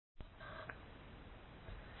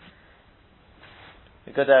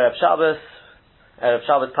A good Erev Shabbos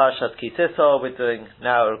Parashat Ki Sisa. We're doing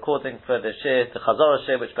now a recording for the Shir, the Chazorah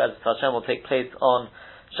Shir, which Be'ezus Hashem will take place on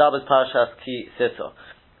Shabbos Parashat Ki Sisa.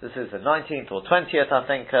 This is the 19th or 20th, I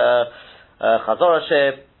think, Chazorah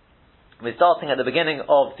Shir. We're starting at the beginning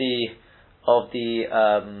of the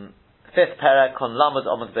fifth parak on Lamed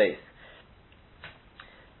Amud Beis.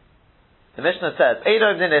 The Mishnah says, when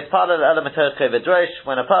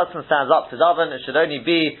a person stands up to daven, it should only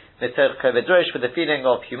be with the feeling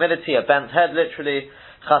of humility, a bent head, literally.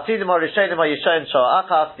 The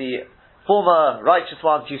former righteous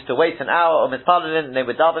ones used to wait an hour, and they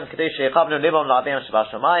would daven,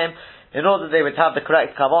 in order they would have the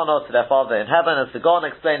correct kavanah to their Father in heaven. As the Gaon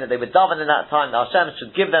explained, that they would daven in that time, Hashem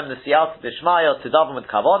should give them the siyata d'shmaya to daven with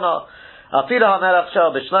kavanah. Even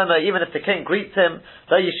if the king greets him,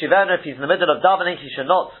 if he's in the middle of davening, he should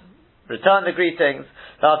not return the greetings.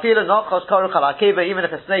 Even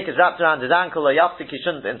if a snake is wrapped around his ankle or yaftik, he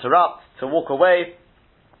shouldn't interrupt to walk away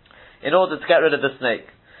in order to get rid of the snake.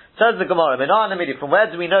 Says the Gemara, from where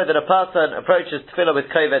do we know that a person approaches tefillah with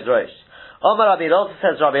koved rosh? Omar Rabbi Elazar,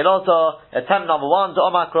 says Rabbi Elazar, attempt number one, to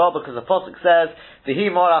Omar Korah, because the pasuk says, V'hi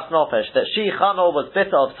moras nofesh, that she, Chana, was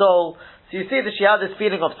bitter of soul. So you see that she had this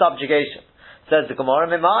feeling of subjugation. Says the Gemara,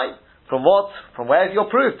 Mimai, from what? From where is your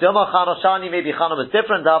proof? Dilma Chana Shani, maybe Chana was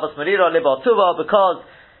different, Davas Marira Libatuva, because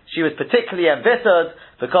she was particularly embittered,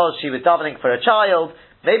 because she was davening for a child.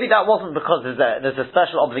 Maybe that wasn't because there's a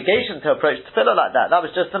special obligation to approach tefillah like that. That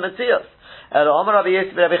was just a Metzias. Omar Rabbi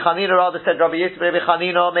Yisrael Rabbi Chanina rather said Rabbi Yisrael Rabbi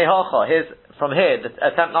Chanina Mehacha. From here,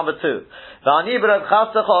 attempt number 2. And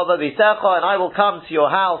I will come to your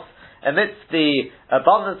house amidst the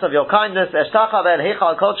abundance of your kindness. I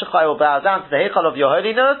will bow down to the Heichal of your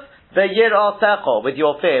holiness, with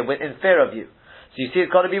your fear, in fear of you. So you see,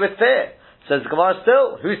 it's got to be with fear. Says the Gemara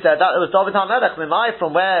still, who said that? It was David HaMelech.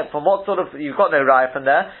 From what sort of, you've got no raya from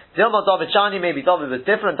there. Dilma David Shani, maybe David was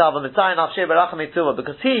different,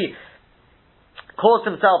 because he caused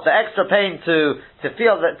himself the extra pain to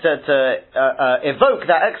feel that, to evoke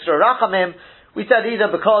that extra rachamim. We said either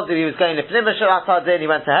because he was going to Pnimisharat Hadin, he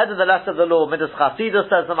went ahead of the letter of the law, Midas Chasidus,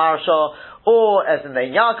 says the Maharsha, or as in the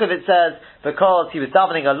Yaakov it says, because he was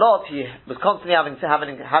davening a lot, he was constantly having to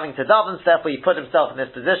daven, therefore he put himself in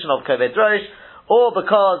this position of Koved Rosh, or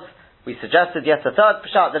because, we suggested yet a third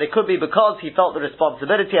pshat, that it could be because he felt the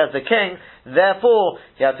responsibility as the king, therefore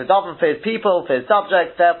he had to daven for his people, for his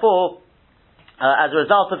subjects, therefore, as a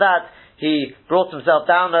result of that, he brought himself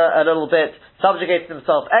down a little bit, subjugated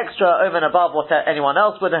himself extra over and above what anyone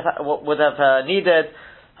else would have needed.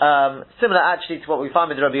 Similar actually to what we find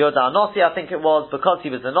with Rabbi Yehuda Anossi, I think it was, because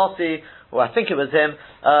he was a Nossi, or I think it was him,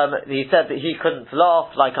 he said that he couldn't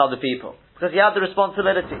laugh like other people, because he had the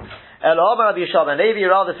responsibility. Rabbi Yishab ben Levi,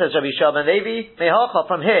 rather says Rabbi Yishab ben Levi, Mehacha,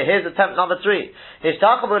 from here, here's attempt number 3.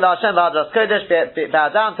 Ishtachavu la'Hashem b'Hadras Kodesh,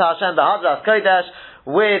 bow down to Hashem b'Hadras Kodesh,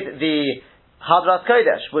 with the Hadras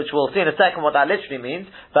Kodesh, which we'll see in a second what that literally means.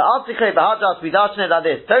 But Altikre Bahadras, we darshan it like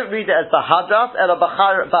this. Don't read it as Bahadras, elo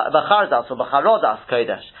Bachardas, or Bacharodas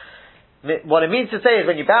Kodesh. What it means to say is,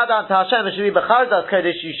 when you bow down to Hashem, it should be Bachardas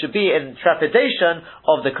Kodesh, you should be in trepidation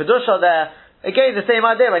of the Kedusha there. Again, the same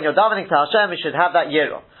idea, when you're davening to Hashem, you should have that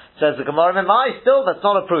Yirah. Says the Gemara, still, that's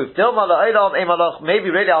not a proof. Maybe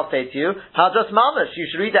really I'll say to you, Hadras Mamash, you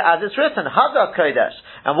should read it as it's written, Hadras Kodesh.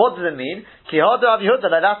 And what does it mean? He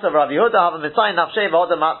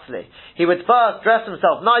would first dress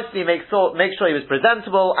himself nicely, make sure he was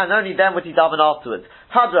presentable, and only then would he daven afterwards.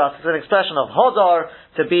 Hadras is an expression of Hodar,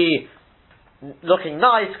 to be looking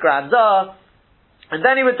nice, grandeur, and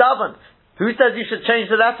then he would daven. Who says you should change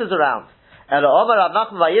the letters around? Rather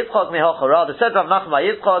said Rav Nachman bar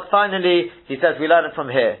Yitzchak, finally, he says we learn it from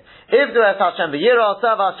here. If there is Hashem b'yirah,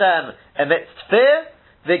 serve Hashem amidst fear,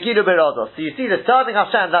 v'gilu b'rodah. So you see the serving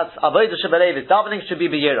Hashem, that's avodah shebelevis, davening should be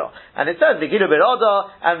b'yirah. And it says v'gilu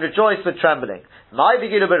b'rodah, and rejoice with trembling. My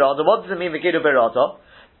v'gilu b'rodah, what does it mean v'gilu b'rodah?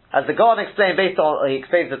 As the Gaon explained, he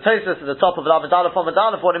explains the Tosfos at the top of Lamed Aleph on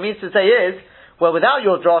Aleph, what it means to say is, well, without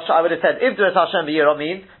your drosh, I would have said, if there is Hashem b'yirah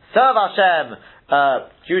means, serve Hashem,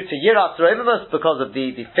 due to Yirat Revimus, because of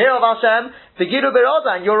the fear of Hashem, Begiru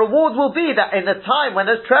Beroda, and your reward will be that in the time when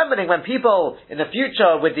there's trembling, when people in the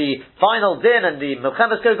future with the final din and the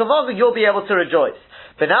Milchemes Kogomogu, you'll be able to rejoice.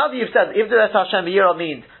 But now that you've said, if the rest Hashem B'Yirah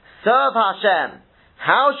means, serve Hashem,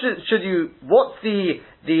 how should you, what's the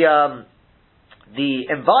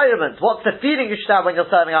environment, what's the feeling you should have when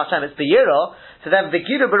you're serving Hashem? It's B'Yirah, so then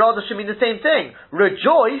Begiru Beroda should mean the same thing.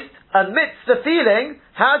 Rejoice amidst the feeling.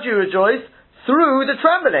 How do you rejoice? Through the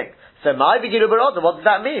trembling. So my Begilu B'Rodah, what does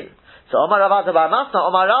that mean? So Omar Ravata Bar Masna,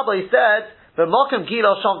 Omar Rabba, he said, V'mokim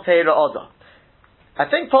Gilo Shom Teira Odah. I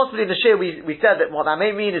think possibly in the shir we said that what that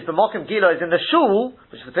may mean is b'mokim gilo is in the shul,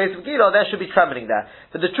 which is the place of gilo, there should be trembling there.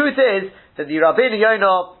 But the truth is that the Rabbeinu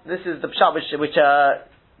Yonah, this is the pshat which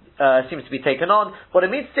seems to be taken on. What it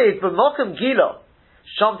means to say is b'mokim gilo,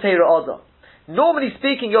 sham teira odo. Normally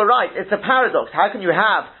speaking, you're right. It's a paradox. How can you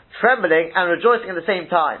have trembling and rejoicing at the same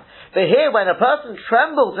time? But here, when a person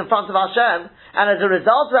trembles in front of Hashem, and as a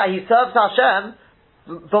result of that he serves Hashem,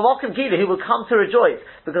 b'mokim gilo, he will come to rejoice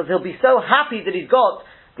because he'll be so happy that he's got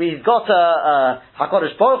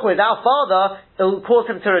Hakadosh Baruch Hu is our Father. It will cause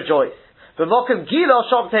him to rejoice. B'mokim gilo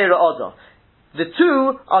sham teira odo. The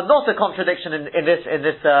two are not a contradiction in this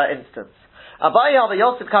instance. Abaye Rabbi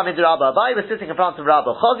Yosef came into Rabbah. Abaye was sitting in front of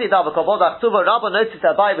Rabbah. Chazi Dava Kavod Achtuva. Rabbah noticed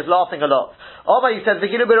that Abaye was laughing a lot. Abaye said,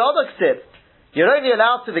 "V'gilu b'rodo ksiv. You're only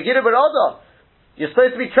allowed to v'gilu b'rodo. You're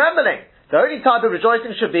supposed to be trembling. The only type of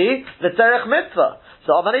rejoicing should be the tzerech mitzvah."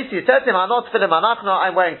 So Amanisi said to him, "I'm not tefillin manachno.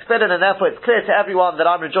 I'm wearing tefillin, and therefore it's clear to everyone that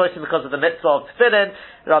I'm rejoicing because of the mitzvah of tefillin."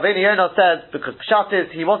 Rabbeinu Yonah says because pshat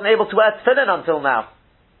is he wasn't able to wear tefillin until now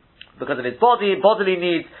because of his bodily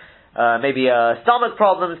needs. Maybe stomach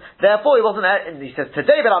problems. Therefore, he wasn't. And he says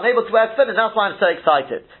today, but I'm able to wear tefillin. That's why I'm so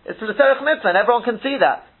excited. It's for the tzerech mitzvah, and everyone can see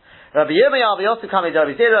that. Rabbi Yirmiyah, Rabbi Yosef came to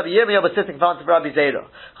Rabbi Zera. Rabbi Yirmiyah was sitting in front of Rabbi Zera.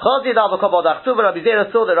 Chazi Dava Kavod Achtuva. Rabbi Zera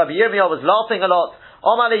saw that Rabbi Yirmiyah was laughing a lot.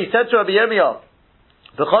 Omali, he said to Rabbi Yirmiyah,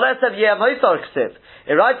 "V'chol etzev yeh moisar ksiv."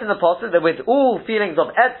 It writes in the passage that with all feelings of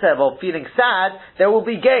etzev, or feeling sad, there will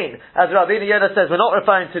be gain. As Rabbeinu Yonah says, we're not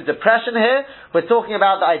referring to depression here. We're talking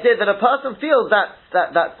about the idea that a person feels that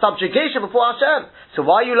subjugation before Hashem. So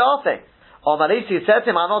why are you laughing? Omalisi said to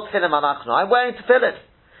him, "I'm not tefillin manachno. I'm wearing tefillin,"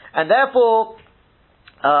 and therefore,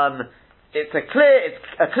 it's a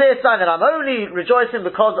clear sign that I'm only rejoicing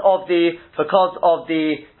because of the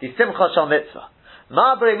simcha shel mitzvah.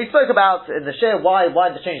 We spoke about in the share why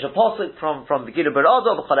the change of pasuk from the Gilu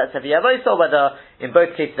B'Rado b'Cholet Sevi Yavoso, whether in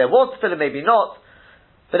both cases there was tefillin, maybe not,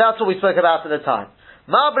 but that's what we spoke about at the time.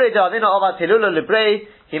 Ma'abrei D'Avina Avad Hilula Librei,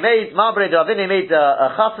 he made Ma'abrei D'Avina, he made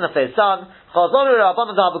a chasana for his son. Chazonu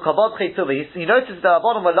Rabbanon D'Abu Kabod Chitzuva. He noticed the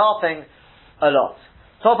Rabbanon were laughing a lot.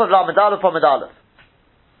 Top of Lamed Aleph from Aleph.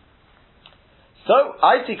 So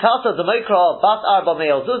I see Kasa Zemokra Bas Arba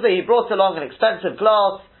Me'el Zuzah. He brought along an expensive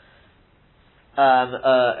glass.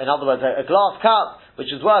 In other words, a glass cup, which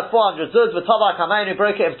was worth 400 zuz, with Tabak Hamayim,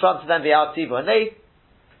 broke it in front of them, the Artibu, and they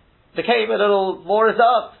became a little more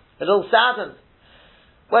reserved, a little saddened.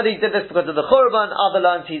 Whether he did this because of the Churban,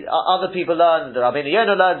 other people learn, the Rabbeinu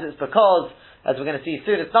Yonah learns it's because, as we're going to see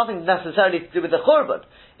soon, it's nothing necessarily to do with the Churban.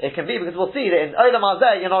 It can be because we'll see that in Olam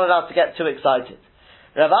Hazeh, you're not allowed to get too excited.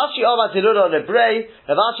 Rav Ashi Omar Tiluro Lebrei.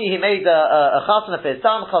 Rav Ashi, he made a chasana for his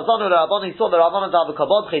son. Chazonu Rabban, he saw the Rabbanon Davu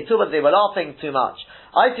Kabod Cheituba, they were laughing too much.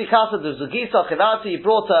 Aiti Kasa the Zugisa Chivati, he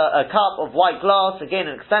brought a cup of white glass, again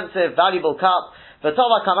an expensive, valuable cup.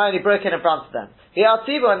 V'tava Kamayim, he broke it in front of them. He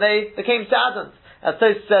Artibu, and they became saddened. As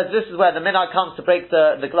Tosfos says, this is where the minhag comes to break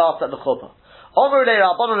the glass at the chuppah. Omer le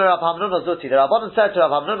Rabbanon le Rav Hamnun Zuti. The Rabbanon said to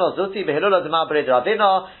Rav Hamnun Zuti, Behilula Dema B'Red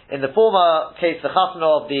Ravina. In the former case, the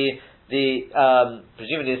chasana of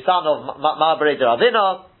presumably the son of Ma'abrei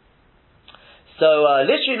Ravina. So,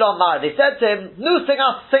 literally Lomar, they said to him, "No, sing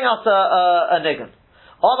us a nigun."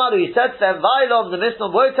 Omaru, he said to them, "Vailom the Mishnah,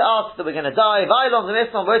 woe to us that we're going to die. Vailom the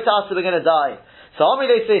Mishnah, woe to us that we're going to die." So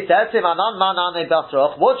Omaru, they said to him, "Anan man ane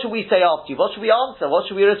basroch." What should we say after you? What should we answer? What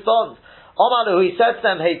should we respond? Omaru, he said to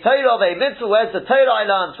them, "Hey Torah, hey mitzvah, where's the Torah I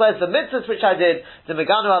learned? Where's the mitzvahs which I did? The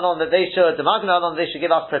Meganu Alon that they should, the Maganu Alon they should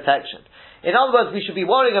give us protection." In other words, we should be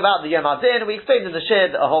worrying about the Yom Adin. We explained in the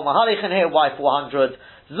Shir a whole Mahalichin here, why 400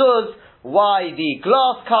 zuz, why the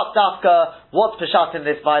glass cup dafka, what's Peshat in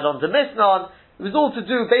this Vailon de Misnon. It was all to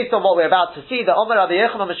do based on what we're about to see, the Omer Rabbi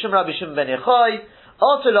Yechanan Mishum Rabbi Shimon ben Yochai,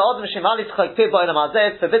 also la'odem shemali tzchak pib ba'olam hazeh,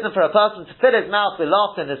 it's forbidden for a person to fill his mouth with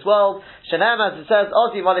laughter in this world. Shenem, as it says,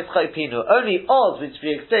 ozi mali tzchak pinu. Only oz, which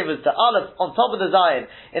we explained was the aleph on top of the Zion.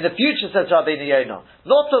 In the future, says Rabbeinu Yonah.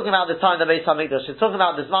 Not talking about the time of the Beis HaMikdash, it's talking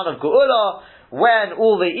about this man of Geula, when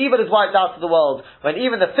all the evil is wiped out of the world, when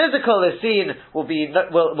even the physical is seen, will be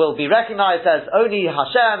recognized as only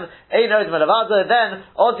Hashem, then then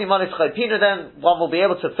one will be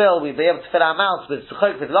able to fill, we'll be able to fill our mouths with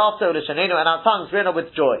laughter, and our tongues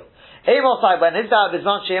with joy. When is that the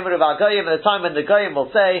time when the Goyim will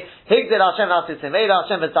say,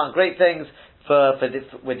 Hashem has done great things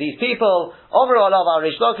with these people. Overall, of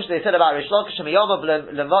Rish Lakish, they said about Rish Lakish,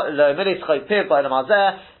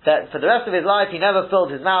 that for the rest of his life he never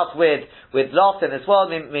filled his mouth with laughter in this world.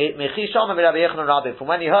 From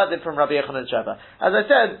when he heard it from Rabbi Yechanan Sheba. As I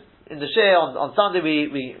said in the share on Sunday,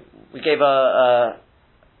 we gave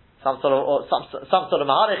some sort of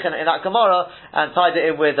maharich in that Gemara and tied it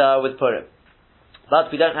in with Purim. But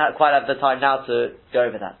we don't quite have the time now to go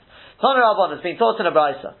over that. Tana Rabban has been taught in a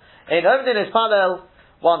brisa. In Ovdin Ispalel,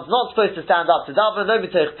 one's not supposed to stand up to daven, no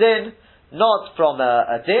mitoch din, not from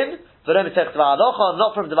a din, but no mitoch dvar halacha,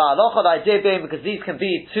 not from dvar halacha. The idea being because these can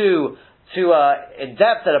be too in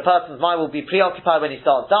depth that a person's mind will be preoccupied when he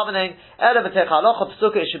starts davening. Ela mitoch halacha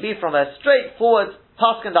psuka, it should be from a straightforward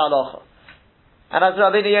paskin halacha. And as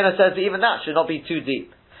Rabbeinu Yonah says, even that should not be too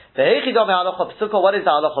deep. The heichidome halacha psuka, what is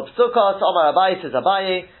the halacha psuka? So Omar Abaye says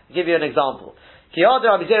Abaye. I'll give you an example. Kiyad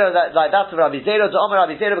Rabbi Zera, like that's of Rabbi Zera, to Omar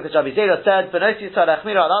Rabbi Zera, because Rabbi Zera said, B'nos Yisrael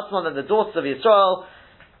Echmira Alatzman, that the daughters of Yisrael,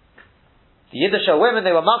 the Yiddish women,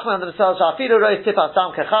 they were machman on themselves, Shafiru Rois Tipa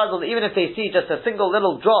Sam Kechazal, even if they see just a single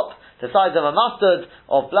little drop, the size of a mustard,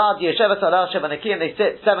 of blood, Yeshevet Alal Shevanaki, and they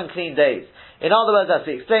sit 7 clean days. In other words, as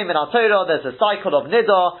we explained in our Torah, there's a cycle of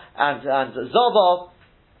Nida and Zoba,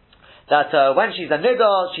 that when she's a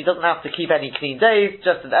nida, she doesn't have to keep any clean days.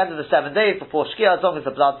 Just at the end of the 7 days before Shkia, as long as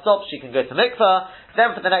the blood stops, she can go to mikveh.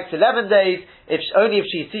 Then for the next 11 days, only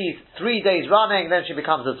if she sees 3 days running, then she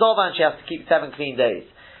becomes a zova and she has to keep 7 clean days.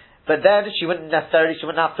 But then she wouldn't have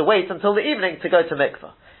to wait until the evening to go to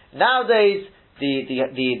mikveh. Nowadays, the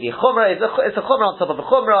chumrah it's a chumrah on top of a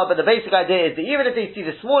chumrah, but the basic idea is that even if they see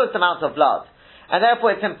the smallest amount of blood, and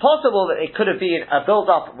therefore it's impossible that it could have been a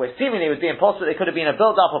build-up, well, seemingly it would be impossible, it could have been a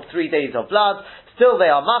build-up of 3 days of blood. Still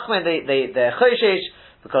they are machmin, they're choshesh,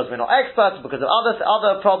 because we're not experts, because of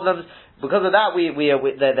other problems. Because of that,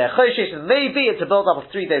 they're choshesh, and maybe it's a build-up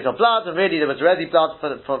of 3 days of blood, and really there was already blood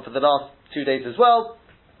for the last 2 days as well.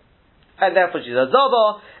 And therefore she's a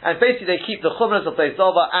zoba, and basically they keep the chumras of those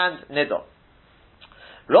zoba and niddah.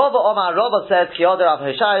 Rava Omar, Rava says, Kiyada Rav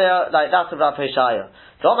Hoshaya, like that's of Rav Hoshaya.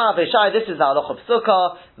 So Omar Rav Hoshaya, this is the halacha of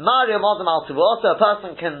sukkah. Mariam Adam al also a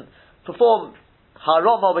person can perform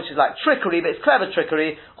haroma, which is like trickery, but it's clever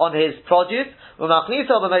trickery, on his produce.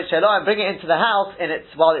 And bring it into the house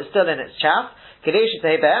while it's still in its chaff. In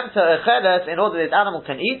order that this animal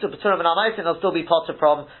can eat, and it'll still be potter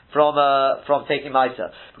from taking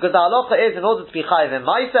maisa. Because the halacha is, in order to be chayiv in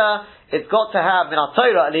maisa, it's got to have, in our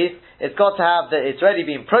Torah at least, it's got to have that it's already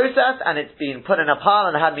been processed and it's been put in a pile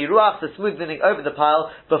and had miruach, the smoothing over the pile,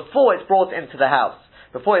 before it's brought into the house,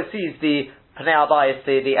 before it sees the pnei habayis,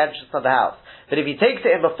 the entrance of the house. But if he takes it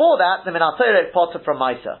in before that, then in our Torah it's potter from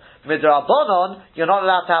maisa. Midrabanon, you're not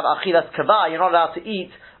allowed to have achilas kavah, you're not allowed to eat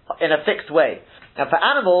in a fixed way. Now for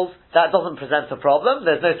animals, that doesn't present a problem.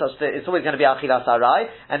 There's no such thing. It's always going to be achilas arai.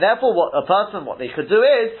 And therefore what they could do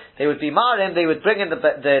is, they would be marim, they would bring in the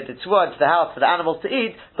tuah into the house for the animals to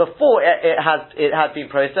eat before it had been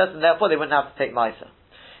processed, and therefore they wouldn't have to take maisa.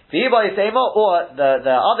 Or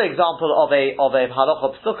the other example of a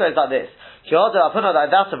halacha psuka is like this.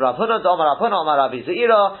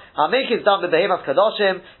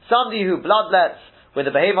 Somebody who bloodlets with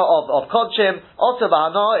the behemoth of kodshim, also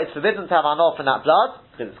bahano, it's forbidden to have hano from that blood,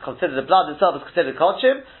 because it's considered, the blood itself is considered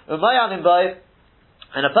kodshim,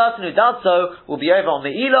 and a person who does so will be over on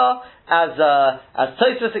the ilah, as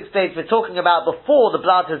Tosfos explains, we're talking about before the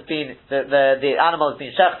blood has been, the animal has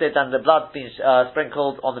been shechted and the blood's been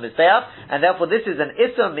sprinkled on the mizbeach, and therefore this is an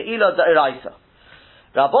issa me'ilah da'iraisa.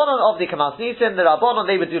 Rabbanon of the Kamas Nisim, the Rabbanon,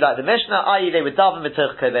 they would do like the Mishnah, i.e. they would daven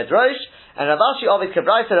mitoch koved rosh, and Ravashi of his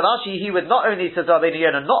Kebraisa, Ravashi, he would not only, says Rabbeinu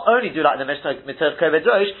Yonah, not only do like the Mishnah mitoch koved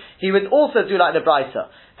rosh, he would also do like the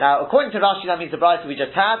Braisa. Now, according to Rashi, that means the Braisa we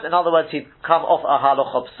just had. In other words, he'd come off a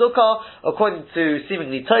halacha psukkah. According to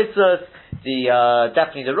seemingly Tosfos,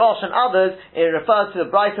 definitely the Rosh and others, it refers to the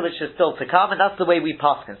Braisa which is still to come, and that's the way we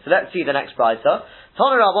paskin. So let's see the next Braisa.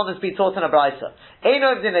 Tana Rabban has been taught in a Braisa.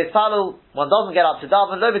 One doesn't get up to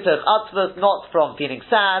daven, lo mitoch atzvus, not from feeling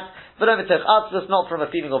sad, v'lo mitoch atzvus, not from a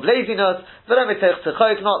feeling of laziness, v'lo mitoch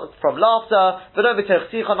tzechok, not from laughter, v'lo mitoch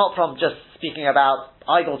sicha, not from just speaking about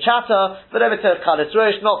idle chatter, v'lo mitoch chalis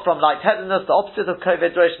rosh, not from lightheadedness, the opposite of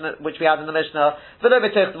koved rosh, which we had in the Mishnah, v'lo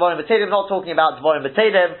mitoch dvorim b'telim, not talking about dvorim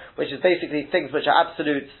b'telim, which is basically things which are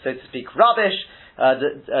absolute, so to speak, rubbish,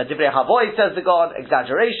 divrei havoy, says the God,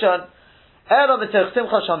 exaggeration. Only mitoch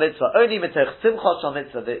simcha shal mitzvah,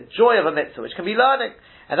 the joy of a mitzvah, which can be learning.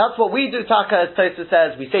 And that's what we do, Taka, as Tosfos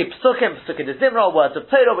says. We say psukim de zimra, words of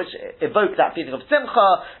Torah, which evoke that feeling of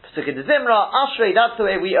simcha, psukim de zimra, ashrei, that's the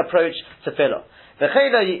way we approach tefillah. So to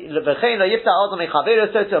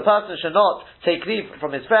a person should not take leave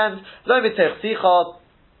from his friends, lo mitoch sicha,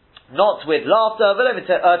 not with laughter,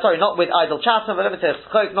 not with idle chatter,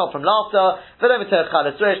 not from laughter,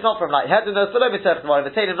 not from lightheadedness,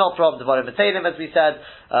 not from dvorim b'telim, as we said,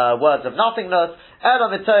 words of nothingness,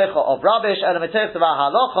 of rubbish,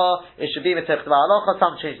 it should be mitoch halacha.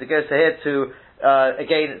 Some change the gersa here to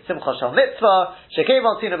again, Simcha Shal Mitzvah, Shekev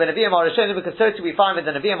Altino Ben Nevi'im Arishonim, because so too we find with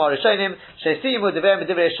the Nevi'im Arishonim, Shesimu Deverim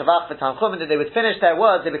Divrei Shavach V'Tanchumim, that they would finish their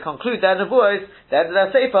words, they would conclude their Nevuos, the end of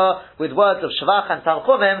their Sefer, with words of Shavach and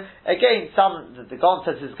Tanchumim. Again, the Gaon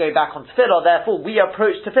says is going back on Tefillah, therefore we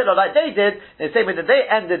approach Tefillah like they did, the same way that they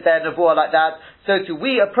ended their Nevuah like that, so too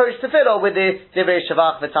we approach Tefillah with the Divrei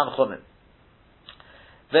Shavach V'Tanchumim.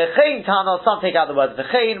 V'chein Tana, some take out the word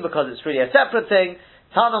V'chein, because it's really a separate thing.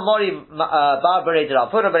 Tana Mori Bar Bereid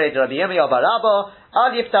Rav Hura Bereid Rabbi Yirmiyah Bar Abba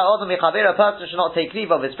Al Yifta Odom Mechaver, a person should not take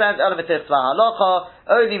leave of his friends only mitoich Dvar Halacha,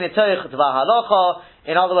 only mitoich Dvar Halacha.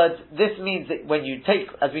 In other words, this means that when you take,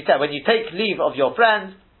 as we said, when you take leave of your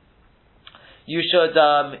friends, you should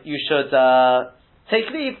take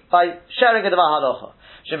leave by sharing a Dvar Halacha.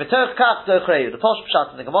 Shemitoich Kach Dochreu. The Posh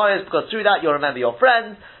Pshat in the Gemara is because through that you'll remember your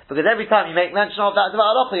friends, because every time you make mention of that Dvar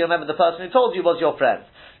Halacha, you remember the person who told you was your friend.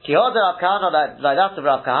 Ki Hoda Rav Kahana, like that of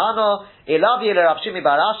Rav Kahana, Elavi Rav Shimi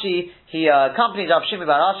Barashi, he accompanied Rav Shimi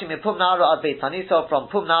Barashi in Pumnara at Beit Tanisa, from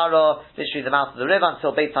Pumnara, literally the mouth of the river,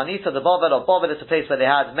 until Beit Tanisa, the Bovel of Bovel is a place where they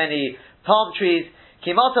had many palm trees.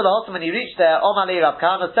 Ki Mata Lahosam, when he reached there, Omali Rav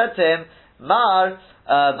Kahana said to him, Mar,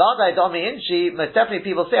 Vadai Domi Inchi, most definitely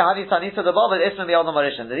people say, Hani Tanisa the Bovel, Islam the Adam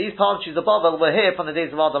Marishan, that these palm trees of Bovel were here from the days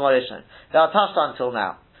of Adam Marishan. They are touched until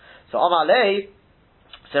now. So Omalei,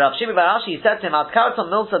 so Rav Shimi Barashi said to him, "Adkarton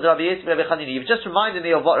Milsa Rabbi Yisrael Rabbi Chanina." You've just reminded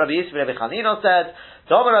me of what Rabbi Yisrael Rabbi Chanina said.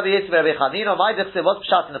 Domer Rabbi Yisrael Rabbi Chanina, my dechse, what's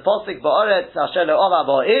pshat in the posik ba'oretz asher le'ova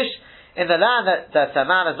ba'ish, in the land that a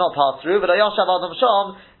man has not passed through, but ayoshav adam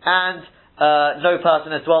shom, and no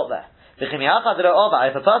person has dwelt there. If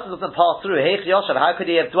a person doesn't pass through, heich yoshav, how could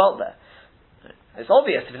he have dwelt there? It's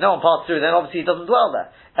obvious. If no one passed through, then obviously he doesn't dwell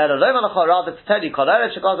there. Rather to tell you,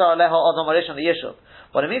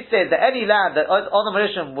 what it means to say is that any land that Adam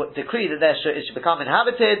Rishon would decree that it should become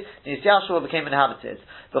inhabited, Nis Yashua became inhabited.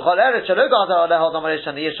 And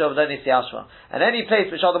any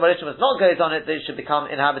place which Adam Rishon was not goes on it, that it should become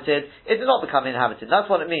inhabited, it did not become inhabited. That's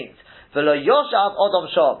what it means. V'lo Yoshav Adam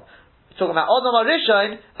Shom. Talking about Adam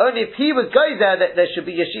Rishon, only if he would go there, that there should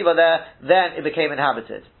be yeshiva there, then it became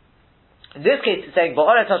inhabited. In this case, it's saying, because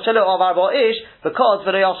I suppose,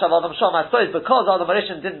 because Adam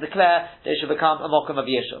Rishon didn't declare that it should become a mokum of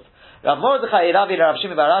Yeshuv. Rav Mordechai Rav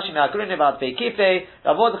Shimi Barashi Me'agrunya about Beikife.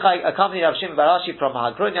 Rav Mordechai accompanied Rav Shimi Barashi from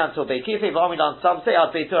Hagrunya until Beikife, V'amilan, some say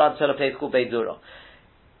at Beitura until a place called Beidura.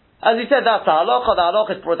 As we said, that's the halacha. The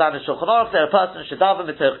halacha is brought down in Shulchan Aruch. There a person should daven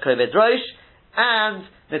mitoich koved rosh and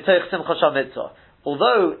mitoich simcha shal mitzvah.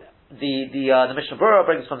 Although the Mishnah Berurah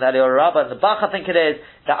brings from the Eliyahu Rabbah and the Bach, I think it is,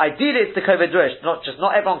 that ideally it's the koved rosh.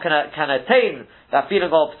 Not everyone can attain that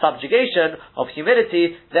feeling of subjugation, of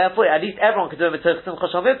humility. Therefore, at least everyone can do a mitoich simcha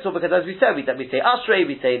shal mitzvah, because as we said, we say Ashrei,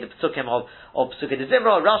 we say the Pesukim of Pesukei de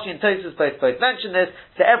Zimra, Rashi and Tosfos both mention this,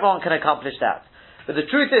 so everyone can accomplish that. But the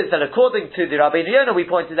truth is that according to the Rabbeinu Yonah, we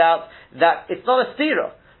pointed out that it's not a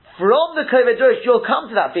stira. From the koved rosh, you'll come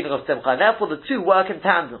to that feeling of simcha, and therefore the two work in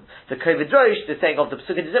tandem. The koved rosh, the saying of the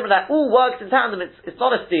Pesukei de Zimra, that all works in tandem. It's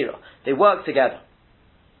not a stira. They work together.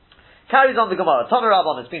 Carries on the Gemara. Tana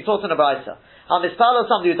Rabban, it's been taught in a Brisa. He has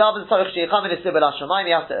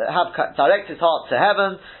to have direct his heart to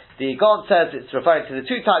heaven. The God says it's referring to the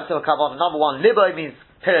two types of kavanah. Number one, libo means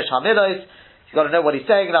pirish hamilos. You've got to know what he's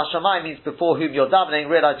saying. Hashemayim means before whom you're davening.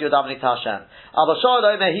 Realize you're davening to Hashem. Abba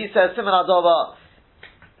Shor he says, Siman Adova,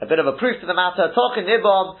 a bit of a proof to the matter. Talking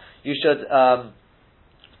Nibom, you should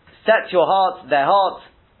set your heart, their hearts,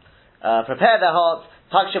 prepare their hearts.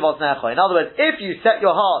 In other words, if you set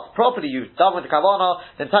your heart properly, you've done with the kavanah,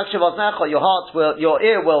 then your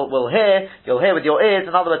ear will hear. You'll hear with your ears.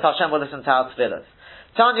 In other words, Hashem will listen to our tefillas.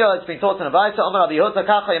 Tanya, it's been taught in a Brisa. This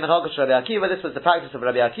was the practice of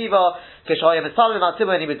Rabbi Akiva. When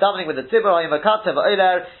he was davening with the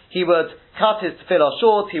tzibur, he would cut his tefillah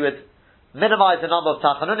short. He would minimize the number of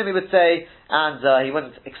tachanunim, he would say, and he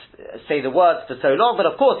wouldn't say the words for so long. But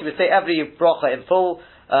of course, he would say every bracha in full,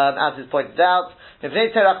 as is pointed out.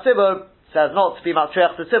 Says not to be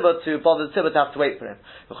matriach the tzibur, to bother the tzibur to have to wait for him.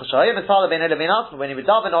 When he would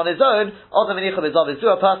daven on his own,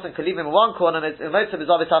 a person could leave him in one corner and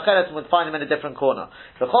would find him in a different corner.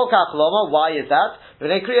 Why is that?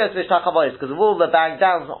 Because of all the bang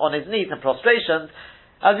downs on his knees and prostrations,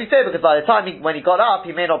 as we say, because by the time when he got up,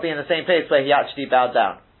 he may not be in the same place where he actually bowed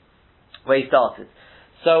down, where he started.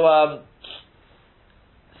 So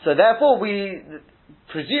therefore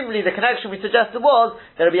presumably the connection we suggested was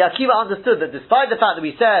that Rabbi Akiva understood that despite the fact that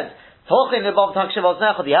we said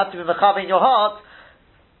you have to be mechav in your heart,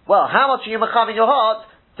 well, how much are you mechav in your heart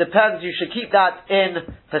depends. You should keep that in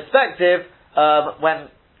perspective when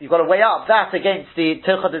you've got to weigh up that against the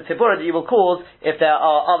Tirchot and Tibura that you will cause if there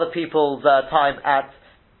are other people's time at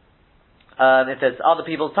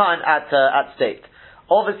stake.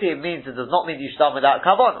 Obviously, it does not mean you should daven without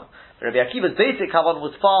kavanah. Rabbi Akiva's basic kavanah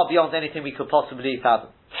was far beyond anything we could possibly fathom.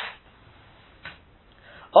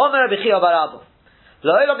 Omer Rabbi Chia bar Abba. This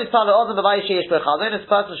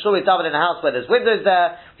person should always daven in a house where there's windows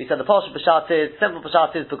there. We said the Pasha Pashat is, simple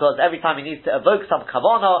Pashat is because every time he needs to evoke some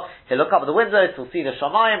kavanah, he'll look up at the windows, he'll see the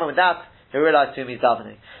Shamayim, and with that, he'll realize to whom he's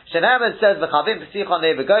davening. Shenemet says, that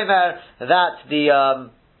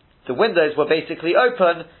the windows were basically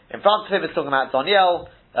open. In front of him, it's talking about Daniel,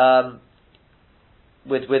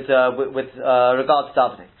 with regard to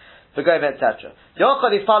davening. V'goyim, etc.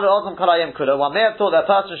 One may have thought that a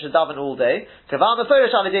person should daven all day. So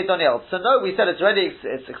no, we said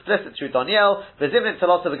it's explicit through Daniel. V'zimim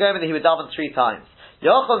telos v'goyim that he would daven 3 times.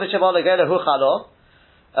 One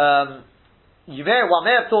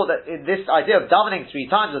may have thought that this idea of davening 3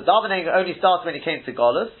 times, or davening only started when he came to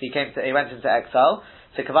Golus. He went into exile.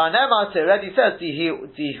 So Kavar Nema already says,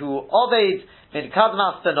 Dihu Oved min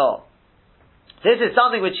Kadmas Tano. This is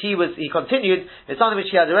something which he continued, it's something which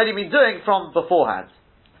he had already been doing from beforehand.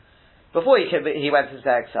 Before he went into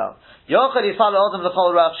exile. Yochad Yisfal Odom L'chol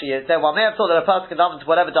Rav Shiyah. One may have thought that a person can daven to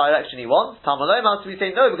whatever direction he wants. Talmud we say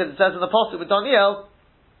no, because it says in the Pasuk with Daniel,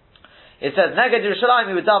 it says, Neged Yerushalayim,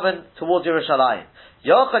 he would daven towards Yerushalayim.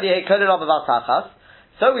 Yochad Yehei Kol Rav Tachas.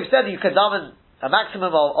 So we've said you can daven a maximum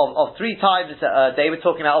of 3 times a day. We're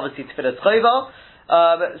talking about obviously Tefillas Chova.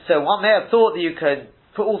 So one may have thought that you can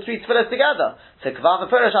put all 3 Tefillas together. So Kavar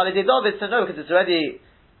Mefurish Alidei David, so no, because it's already,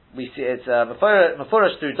 we see it's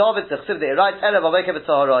Mefurish through David, the Chsiv that it writes, Elev Avekeh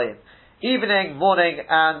B'Tzaharayim. Evening, morning,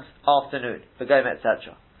 and afternoon. V'goyim,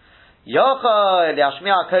 etc. Yochel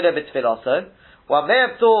Yashmi'a Kodah B'Tfilaso. One may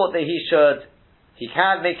have thought that he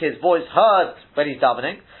can make his voice heard when he's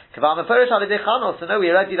davening. Kavar Mefurish Alidei Chanos, so no, we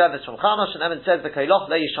already learned this from Chanos, and Emin says, V'Keiloch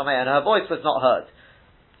Le Yishameh, and her voice was not heard.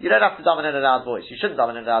 You don't have to daven in a loud voice. You shouldn't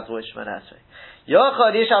daven in a loud voice, Shemona Esrei.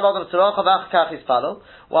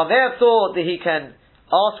 One may have thought that he can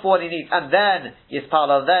ask for what he needs and then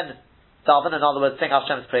Yispalo, and then daven, in other words, sing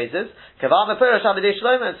Hashem's praises. So no,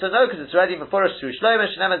 because it's already Mefurish through Shlomo.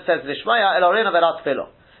 Shenemet says, Lishmaya el Rina ve'la Tefillah.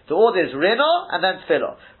 The order is Rina and then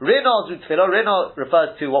Tefillah. Rina zu Tefillah. Rina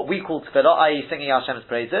refers to what we call Tefillah, i.e. singing Hashem's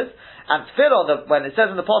praises. And Tefillah, when it says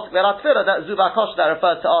in the Pasuk ve'la Tefillah, that Zuba Kosh, that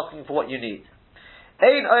refers to asking for what you need.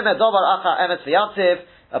 Ein omer davar acha emes v'yatziv.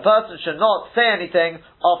 A person should not say anything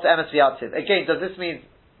after emes v'yatziv. Again, does this mean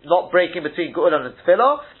not breaking between Geula and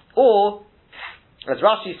Tefillah? Or, as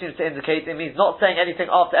Rashi seems to indicate, it means not saying anything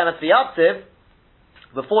after emes v'yatziv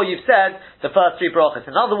before you've said the first 3 brachas.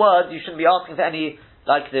 In other words, you shouldn't be asking for any,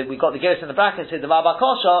 we got the Geras in the brackets here, the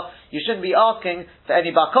Bakosha, you shouldn't be asking for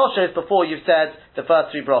any Bakoshas before you've said the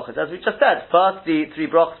first 3 brachas. As we just said, first the 3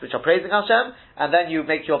 brachas which are praising Hashem, and then you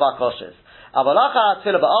make your Bakoshas. But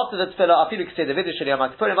after the tefillah, after you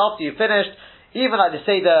finished, even like the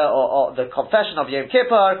Seder or the confession of Yom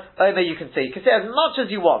Kippur, you can say as much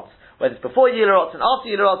as you want. Whether it's before Yilurot and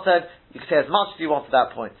after Yilurot said, you can say as much as you want at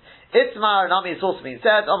that point. Itzmar Nami has also been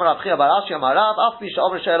said, even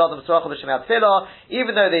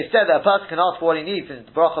though they said that a person can ask for what he needs in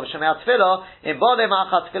the bracha of Shemiyat Tefillah, if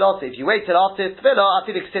you wait till after Tefillah,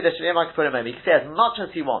 you can say as much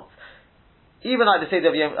as you want. Even like the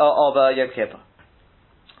Seder of Yom Kippur.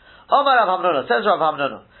 Omar Rav Hamnuna, says Rav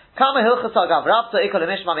Hamnuna,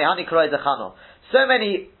 so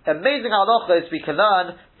many amazing halachos we can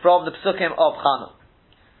learn from the Pesukim of Chana.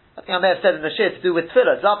 I think I may have said in the Shir to do with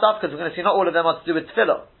Tefillah. It's after because we're going to see not all of them are to do with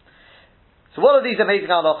Tefillah. So what are these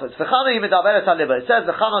amazing halachos? It says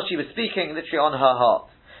the Chana, she was speaking literally on her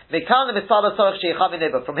heart.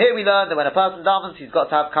 From here we learn that when a person davens, he's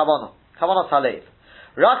got to have kavanah. Kavanah talev.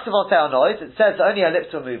 It says that only her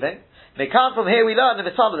lips were moving. From here we learn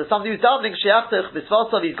that somebody who's davening, he's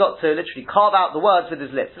got to literally carve out the words with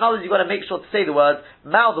his lips. In other words, you've got to make sure to say the words,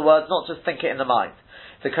 mouth the words, not just think it in the mind.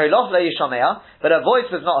 But her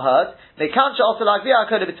voice was not heard.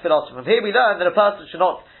 From here we learn that a person should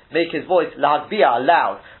not make his voice lagbia,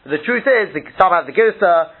 loud. But the truth is, some have the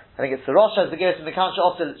Girsa, I think it's the Rosh has the Girsa,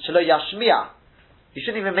 you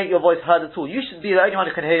shouldn't even make your voice heard at all. You should be the only one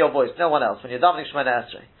who can hear your voice, no one else, when you're davening Shemona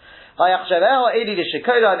Esrei. And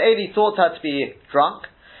Eli thought her to be drunk.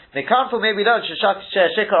 From here we learn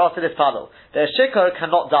after this paddle. The shikar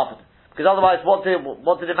cannot daven. Because otherwise, what did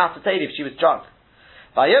it matter to Eli if she was drunk?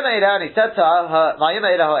 And he said to her,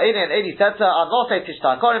 and Eli said to her,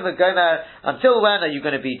 until when are you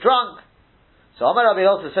going to be drunk? So Amar Rabbi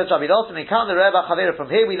Elsa said to Rabbi Elsa, from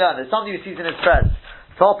here we learn that somebody who sees in his friends,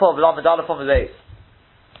 top of Lamed Aleph on the base.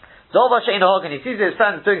 Dova she'ein hogan, he sees his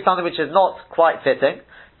friend doing something which is not quite fitting.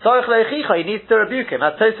 Tzorich le'echicha, he needs to rebuke him.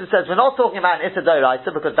 As Tosfos says, we're not talking about an Issa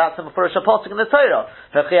Doraisa, because that's a Mefurish Apostle in the Torah.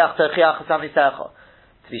 V'chiach terchiach esam nisecha.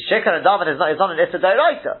 To be shikar and daven is not an Issa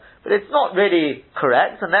Doraisa, but it's not really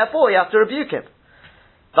correct, and therefore you have to rebuke him.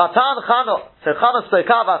 Vatan Chano, so Chano spoke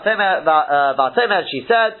out Vatemer, she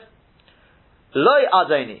said, Loi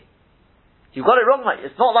Adoni. You got it wrong, mate.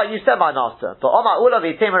 It's not like you said, my master. But Omar Ula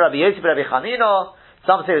v'Temer Rabbi Yosef Rabbi Chanino,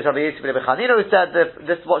 some say it was Rabbi Yosef Rabbi Chanino who said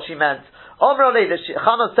this is what she meant. Omar Ali,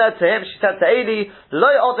 Chano said to him, she said to Eli,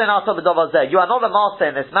 Loi Adon Asa b'Dovazeh. You are not a master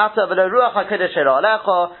in this matter, but Ruach HaKodesh Hera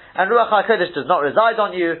Alecha, and Ruach HaKodesh does not reside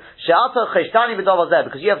on you. She'ata Cheshtani b'Dovazeh,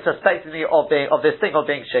 because you have suspected me of this thing of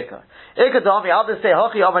being shikar. Ikadami, others say,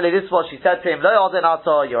 Hachi Omar Ali, this is what she said to him, Loi Adon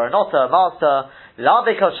Asa, you are not a master.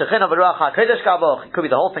 Lavika Shechina b'Ruach HaKodesh Kaboch. It could be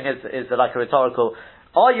the whole thing is like a rhetorical.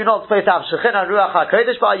 Are you not supposed to have Shechina and Ruach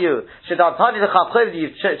HaKodesh by you? Shedantani l'chavchus,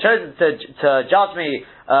 you've chosen to judge me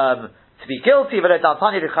to be guilty, but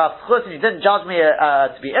Dantani l'chavchus, and you didn't judge me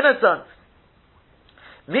to be innocent.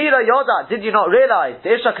 Mira Yoda, did you not realize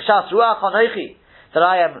Deisha Kashas Ruach Anochi, that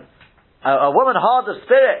I am a woman hard of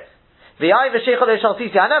spirit? V'ayim v'sheichol eishal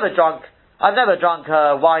sisi. I've never drunk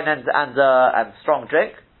wine and strong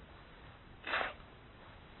drink.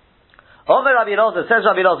 Omer Rabbi Elazar, says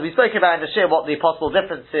Rabbi Elazar, we spoke about in the shir what the possible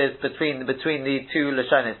difference is between the two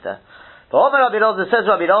Lashonis there. But Omer Rabbi Elazar, says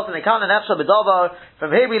Rabbi Elazar,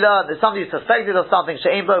 from here we learn that somebody is suspected of something,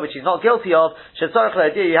 she'ein bo, which he's not guilty of, you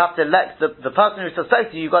have to let the person who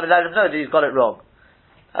suspects you've got to let him know that he's got it wrong.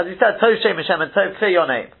 As we said, Tov Shem Hashem and Tov, clear your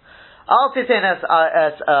name. Al titain es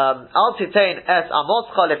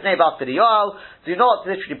amoscha lefnei bas b'diyoel. Do not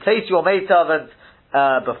literally place your maidservant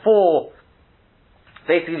before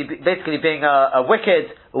basically being a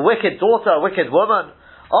wicked daughter, a wicked woman.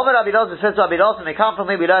 Omer Rabbi Elazar, says Rabbi Elazar, they come from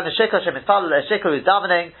here, we learn the shikar shemistal a shikar who's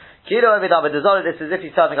davening. Kilo evid avodah zarah, this is if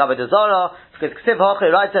he's serving avodah zarah, because Ksiv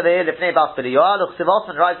Hochi writes over here lefnei bas b'diyoel, Ksiv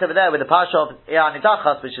Osman writes over there with the parsha of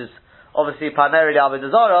E'anidachas, which is obviously primarily avodah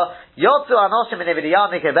zarah. Yotzu anoshim b'nei v'liyal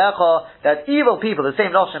mikebecha, that evil people, the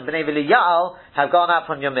same noshim b'nei v'liyal, have gone out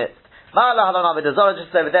from your midst. Ma'ala halon avodah zarah,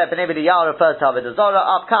 just over there, b'nei v'liyal refers to avodah zarah,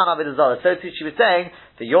 Afkan avodah zarah. So too she was saying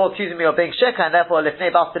that you're accusing me of being shikar, and therefore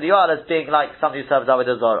lifnei bas b'diyoel as being like somebody who serves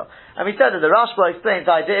avodah zarah. And we said that the Rashba explains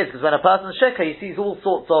the idea is because when a person's shikar, he sees all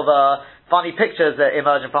sorts of funny pictures that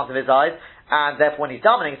emerge in front of his eyes, and therefore when he's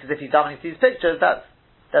davening, it's as if he's davening these pictures. That's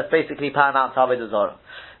basically paramount to avodah zarah.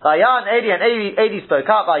 Vayan Edi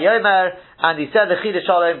spoke up, Vayomer, and he said, L'chida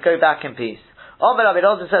shalom, go back in peace. Omer Rabbi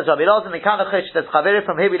Elazar, says Rabbi Elazar, Mikana Chish, that's Chaviri,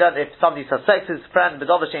 from here we learn if somebody suspects his friend,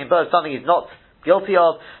 B'dova Shein Bo, something he's not guilty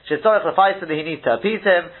of, Shetzorech L'faisa, that he needs to appease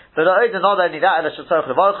him, but not only that, Shetzorech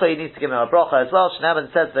L'varcha, he needs to give him a bracha as well. Shneman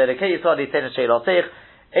says, V'elekei Yisrael Yitena Sheil Altich,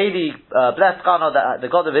 Edi, blessed Chana, that the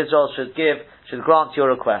God of Israel should grant your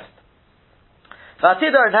request.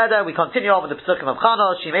 V'atidar and Heder, we continue on with the Pesukim of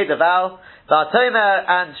Chana, she made the vow, V'atomer,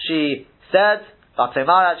 and she said,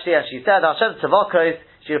 V'atomar actually, and she said, Hashem Tzavokos,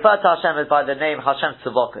 she referred to Hashem as by the name Hashem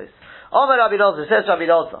Tzavokos. Omer Rabbi Elazar, says Rabbi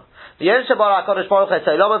Elazar, the Yom Shabbat HaKadosh Baruch Hu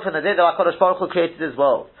Tzaylomo, from the day that HaKadosh Baruch Hu created this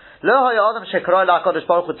world. Lo haya adam shekaroi LaHaKadosh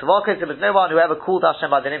Baruch Hu Tzavokos, there was no one who ever called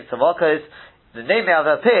Hashem by the name Tzavokos. The name may have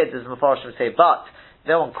appeared, as Mepharshim say, but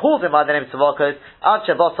no one called him by the name Tzavokos, Ad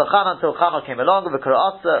Shebasa Chana, until Chana came along,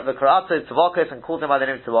 V'Karatza Tzavokos, and called him by the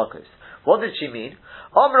name Tzavokos. What did she mean?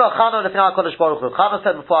 Omer Chana Lefnei HaKadosh Baruch Hu, Chana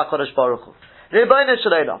said before HaKadosh Baruch Hu, Rebbeinu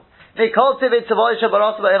Shalom, from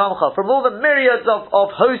all the myriads of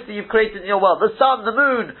hosts that you've created in your world, the sun, the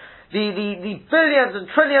moon, the billions and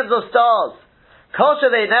trillions of stars, is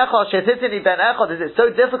it so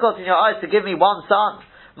difficult in your eyes to give me one son?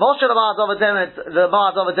 To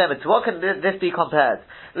what can this be compared?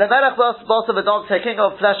 To king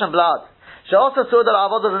of flesh and blood.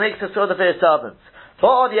 Makes a sword for his servants.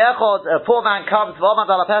 A poor man comes,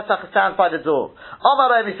 stands by the door.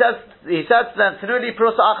 He says to them,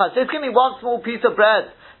 just give me one small piece of bread.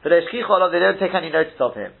 But they don't take any notice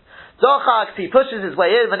of him. He pushes his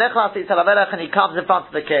way in, and he comes in front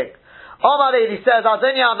of the king. He says,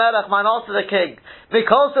 my master the king,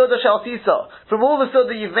 from all the food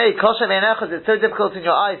that you've made, it's so difficult in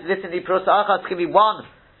your eyes, listen, give me one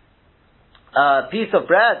piece of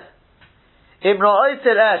bread. She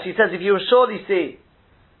says, if you will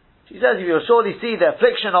surely see the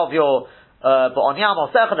affliction of your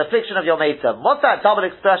the affliction of your maidservant. What's that double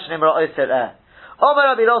expression? Omer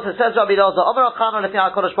Rabbi Elazar, says Rabbi Elazar, Omer Chana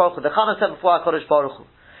lefnei HaKadosh Baruch Hu, the Chana said before HaKadosh Baruch Hu,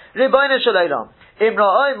 Rebbeinu Shalom,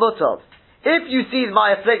 Imra'oi Mutav, if you see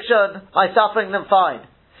my affliction, my suffering, then fine.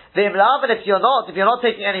 And if you're not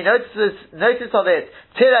taking any notice of it,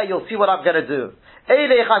 Tira, you'll see what I'm going to do.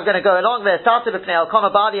 Eilech, I'm going to go along there, started with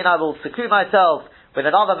Elkanah Bali, and I will seclude myself with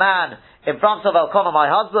another man in front of Elkanah, my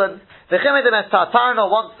husband.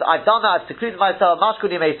 Once I've done that, I've secluded myself,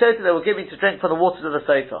 Mashkuni Mei Sota, they will give me to drink from the waters of the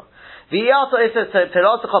Sota.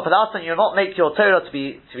 And you'll not make your Torah to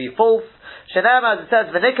be false. Shenem, as it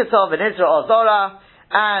says, V'nikasov, V'nizra Azara,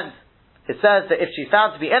 and it says that if she's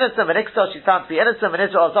found to be innocent, V'nikasov, she's found to be innocent,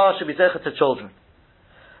 V'nizra Azara should be zeichet to children.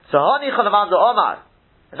 So, Hani Chalamanda Omar,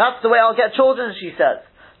 and that's the way I'll get children, she says.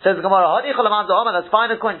 Says the Gemara, Hani Chalamanda Omar, that's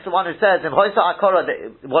fine according to the one who says, in Hoysa Akora,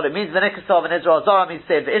 what it means, V'nikasov, V'nizra Azara, means to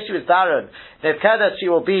say, if the issue is barren, if Kedah, she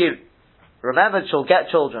will be remembered, she'll get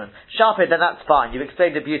children. Shapid, then that's fine. You've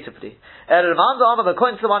explained it beautifully.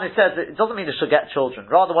 According to the one who says it doesn't mean that she'll get children.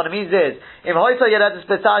 Rather, what it means is, if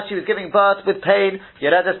she was giving birth with pain, she'll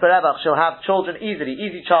have children easily,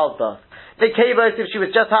 easy childbirth. If she was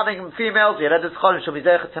just having females, she'll be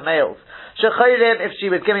zeichet to males. If she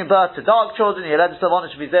was giving birth to dark children,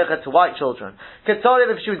 she'll be zeichet to white children.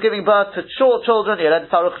 If she was giving birth to short children,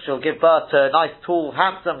 she'll give birth to nice, tall,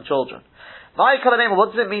 handsome children.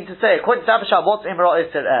 What does it mean to say? According to Abishah, what's Imra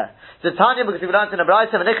Isser The Tanya, because we learned in the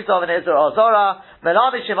Braisa, V'nikasov and Isra Azara,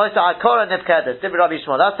 Melami Shemoisa Akora Nifkedes. Rabbi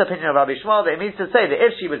Shmuel. That's the opinion of Rabbi Shmuel, that it means to say that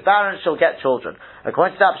if she was barren, she'll get children.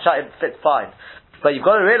 According to Abishah, it fits fine. But you've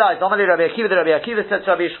got to realize, normally Rabbi Akiva says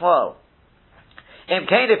to Rabbi Shmuel,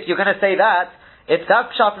 if you're going to say that, if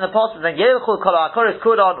that's Pshat in the Apostle, then Yelchul Kol Akora is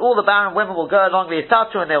Kudan, all the barren women will go along the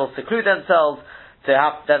Isatu and they will seclude themselves, then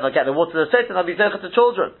they'll get the water of the Satan and they'll be zeichet to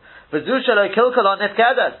children. Or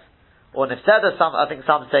nifkedes, I think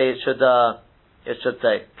some say it should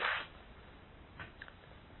say.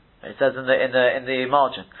 It says in the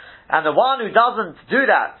margin. And the one who doesn't do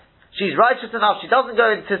that, she's righteous enough, she doesn't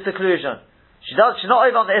go into seclusion. She's not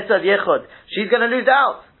over on the Issa of Yechud. She's going to lose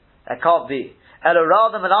out. That can't be. What does it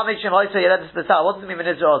mean when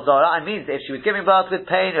Israel Zara? It means if she was giving birth with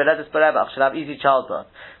pain, she'll have easy childbirth.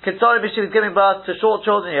 If she was giving birth to short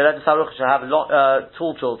children, she'll have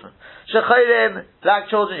tall children. Black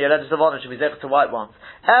children, she'll be zeichet to white ones.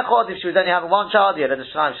 If she was only having one child,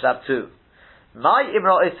 she'll have two. My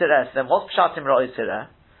Imra Isra, then what's Pshat Imra Isra?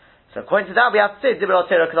 So according to that, we have to say, the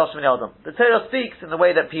Torah speaks in the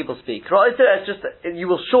way that people speak. It's just, you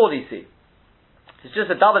will surely see. It's just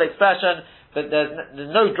a double expression, but there's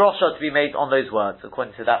no drosha to be made on those words,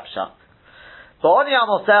 according to that pshat. But on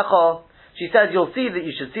Yamosecho, she says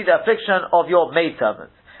you should see the affliction of your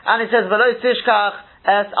maidservants. And it says, V'lo tishkach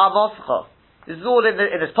es amoscha. This is all in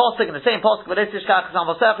this pasuk, in the same pasuk, V'lo tishkach es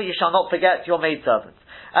amoscha, you shall not forget your maidservants.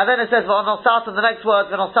 And then it says, V'anosat, in the next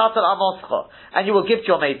word, V'anosat amoscha, and you will give to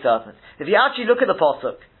your maidservants. If you actually look at the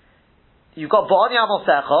pasuk, you've got Ba'ani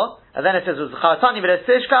Amosecha, and then it says, Charatani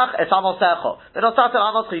v'lesishkach es Amosecha. Then Osat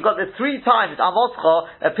al-Amoscha, you've got the 3 times Amoscha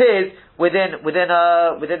appears within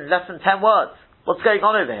less than 10 words. What's going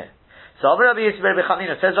on over here? So, Rabbi Yisrael Rabbi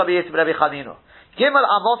Chanino, says Rabbi Yisrael Rabbi Chanino, Gimel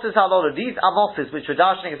Amosis halolu, these Amoses, which we're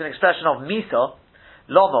dashing is an expression of Misa,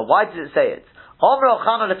 Loma, why does it say it? Omro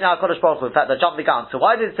Chano Lefnei HaKadosh Baruch Hu, in fact, they're jumping down. So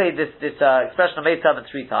why did it say this expression of maidservant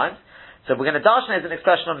 3 times? So we're going to dash it as an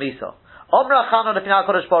expression of Misa. Omra Chano Lefnei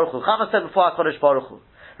HaKadosh Baruch Hu. Chano said before HaKadosh Baruch Hu.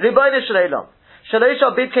 Ribono shel olam. Shaloisha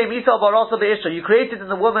bidkei Misa barasa be'isha. You created in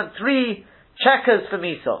the woman 3 checkers for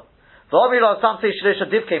Misa. V'omila, some say Shaloisha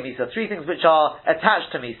divkei Misa. 3 things which are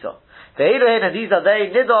attached to Misa. Ve'elohen, and these are they.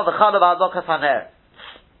 Nida v'chalo v'hadlokas haner.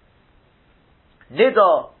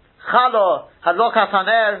 Nida, chalo, hadlokas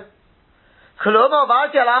haner. Kuloma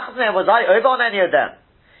v'arti alachasne. Was I over on any of them?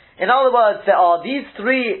 In other words, there are these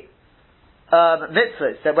 3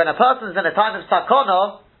 mitzvahs, that when a person is in a time of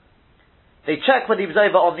sakana, they check whether he was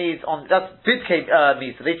over on these, that's bidkei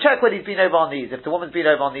mitzvah. They check whether he's been over on these, if the woman's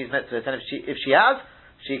been over on these mitzvahs, and if she has,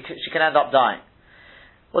 she can end up dying.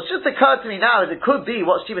 What's just occurred to me now is it could be,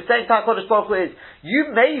 what she was saying to HaKadosh Baruch Hu is,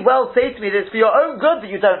 you may well say to me that it's for your own good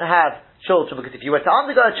that you don't have children, because if you were to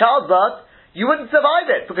undergo a childbirth, you wouldn't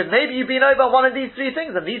survive it, because maybe you've been over on one of these 3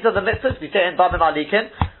 things, and these are the mitzvahs, we say in Babim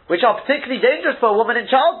Alikin, which are particularly dangerous for a woman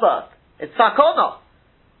in childbirth. It's sakona.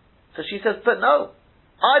 So she says, but no.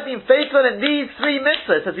 I've been faithful in these 3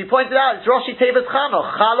 mitzvahs. As we pointed out, it's Roshi Tevis Chano.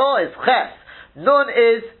 Chalo is Ches. Nun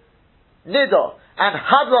is Nido. And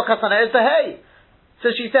Hadlo Kasana is the Hey.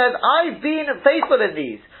 So she says, I've been faithful in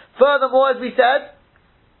these. Furthermore, as we said,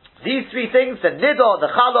 these 3 things, the Nido,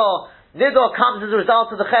 the Chalo, Nido comes as a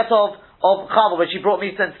result of the Chet of Chava, when she brought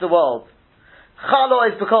Misa into the world. Chalo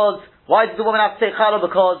is because, why did the woman have to take Chalo?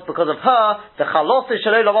 Because of her, the Chalos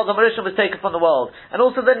Shalolam was taken from the world. And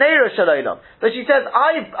also the Neira Shalolam. But she says,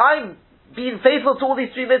 I'm being faithful to all these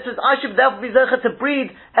 3 mitzvahs, I should therefore be zeichet to breed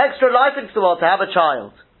extra life into the world, to have a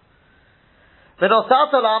child.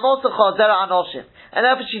 And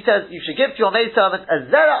therefore she says, you should give to your maidservant a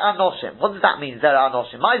zera anoshim. What does that mean, zera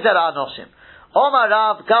anoshim? My zera anoshim. Omar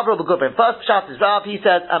Rav, Gabra Begubrim. First pshat is Rav, he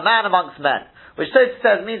says, a man amongst men. Which Tosfos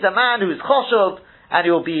says means a man who is choshev, and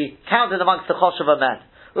he will be counted amongst the choshev of men.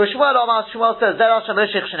 Shmuel Omar, Shmuel says, zera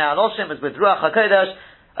shemeshich shnei anoshim, is with Ruach HaKodesh,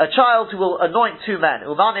 a child who will anoint two men.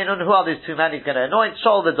 Uman inun, who are these two men he's going to anoint?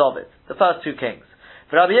 Shaul the David, the first two kings.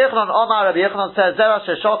 For Rabbi Yochanan, Omar, Rabbi Yochanan says, zera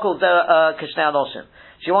sheshokol zera kishnei anoshim.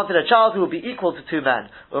 She wanted a child who would be equal to two men.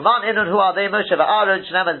 Uman inun, who are they? Moshe v'Aaron.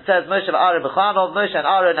 Shneman says Moshe v'Aaron b'chanov, Moshe and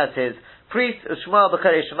Aaron as his priest, Shmuel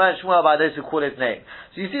b'karei Shmuel, Shmuel by those who call his name.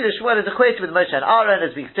 So you see that Shmuel is equated with Moshe and Aaron,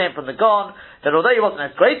 as we explained from the Gon, that although he wasn't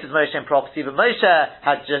as great as Moshe in prophecy, but Moshe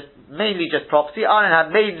had mainly prophecy, Aaron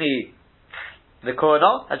had mainly the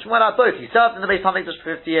Kohenah, and Shmuel had both. He served in the Beis Hamikdash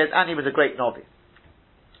for 50 years, and he was a great Novi.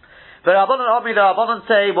 But the Rabbanon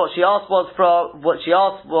say what she asked was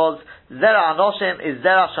Zera Anoshim is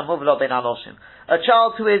Zera Shamuvlo Ben Anoshim. A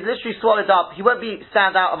child who is literally swallowed up, he won't be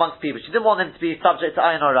stand out amongst people. She didn't want him to be subject to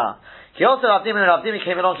Ayin or Ra. He also, Rav Dimi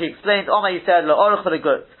came along, he explained, Omar, he said, Lo Oruch for the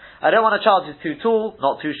goods. I don't want a child who's too tall,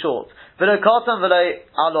 not too short. V'lo Katan, v'lo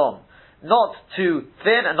Alom. Not too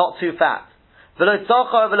thin and not too fat. V'lo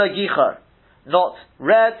Tzachar, v'lo Gichar. Not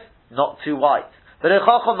red, not too white. V'lo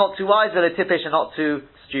Chacham, not too wise, v'lo Tipish, and not too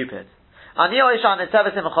stupid. I'm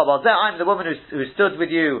the woman who stood with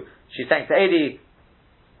you. She's saying to Adi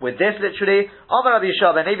with this literally. Omar Rabbi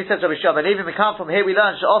Yeshua ben Levi says Rabbi Yeshua ben Levi. We come from here. We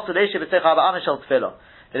learn that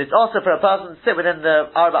it's also for a person to sit within the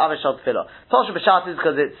Arba Amishal Tefillah. Tosha B'Shat is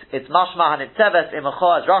because it's mashma and it's teves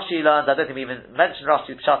imacha, as Rashi learned. I don't think we even mentioned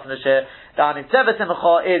Rashi's B'Shat in the shir. The teves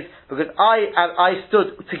imacha is because I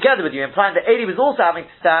stood together with you, implying that Eli was also having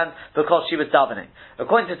to stand because she was davening.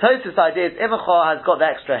 According to Tosfos' ideas, imacha has got the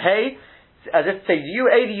extra hey, as if to say you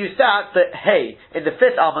Eli you sat, but hey in the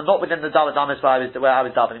fifth Amma, not within the Daled Ammis where I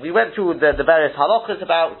was davening. We went through the various halachas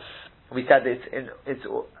about. We said it's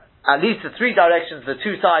at least the three directions, the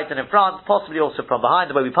two sides and in front, possibly also from behind.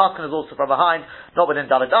 The way we pass is also from behind, not within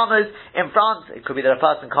Daled Amos. In front, it could be that a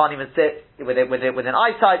person can't even sit within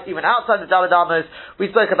eyesight, even outside the Daled Amos.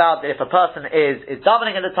 We spoke about if a person is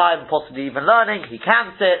davening at the time, possibly even learning, he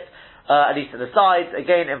can sit, at least at the sides.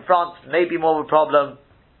 Again, in front, maybe more of a problem.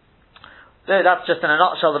 So that's just in a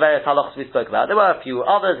nutshell the various halachas we spoke about. There were a few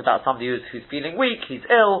others about somebody who's feeling weak, he's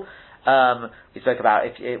ill. We spoke about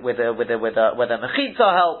whether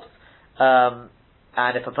mechitza helps, and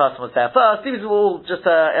if a person was there first. These were all just,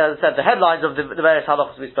 as I said, the headlines of the various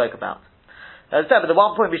halachas we spoke about. As I said, but the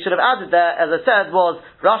one point we should have added there, as I said, was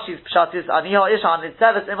Rashi's pshatis aniha ishan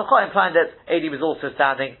itzeves imacha, implying that Adi was also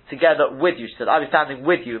standing together with you. She said, I was standing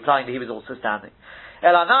with you, implying that he was also standing.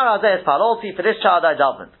 Elanar azeh paloti, for this child I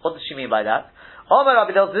davened. What does she mean by that? Omer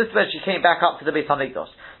Rabbi Elazar, this is when she came back up to the Beis Hamikdash.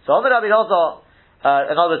 So Omer Rabbi Elazar,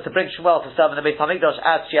 in other words, to bring Shmuel to serve in the Beis Hamikdash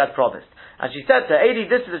as she had promised. And she said to Adi,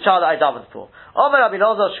 this is the child that I davened for. Omer Rabbi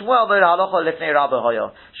Elazar, Shmuel moed halacha lifnei Rabbi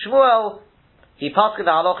Hoya. Shmuel, he passed the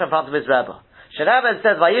halacha in front of his Rebbe. Sheneven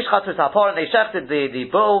says, Vayishchat v'sapor, and they shechted the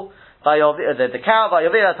bull, the cow,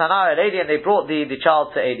 Vayovir Tanar and Adi, and they brought the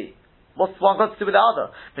child to Adi. What's one got to do with the other?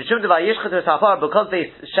 Because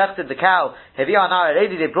they shechted the cow, Hevi Anar and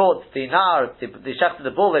Adi, they brought the nar, they shechted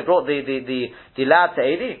the bull, they brought the lad to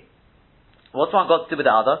Adi. What's one got to do with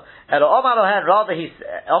the other? Omar Lohen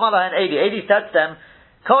Adi said to them,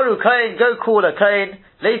 Koru Kohen, go call a Kohen,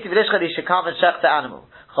 Leiti V'lishchad, he should come and shech the animal.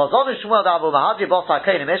 Chazonu Shmuel Davu Mahadri Bosa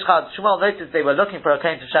Kohen, Shmuel noticed they were looking for a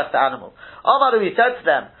Kohen to shech the animal. Omar, he said to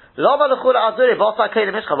them, Lama L'chura Azuri Bosa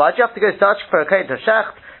Kohen, why do you have to go search for a Kohen to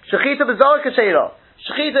shech? Shechita B'zor Kasheira.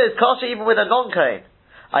 Shechita is kosher even with a non-Kohen.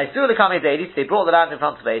 I saw the coming of Adi, so they brought the lamb in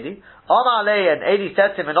front of Adi. Omar Lei, and Adi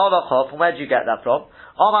said to him, from where did you get that from?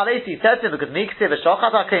 Omar Lei, he said to him, because Miksiv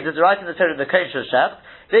Shochat HaKohen, does it right in the Torah, the Kohen should shech.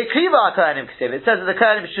 They kriva HaKohenim Ksiv. It says that the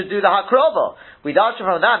Kohenim should do the Hakrova. We dash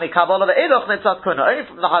from that, the Kabbalah Ve'eloch Netzat Kuna. Only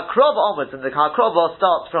from the Hakrova onwards, and the Hakrova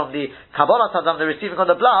starts from the Kabbalah Tadam, the receiving of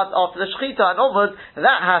the blood, after the Shechita and onwards,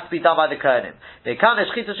 that has to be done by the Kohenim. They can't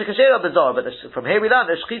Shechita Shekashera Bezor, but from here we learn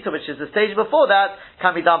the Shechita, which is the stage before that,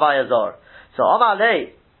 can be done by a Zor. So Omar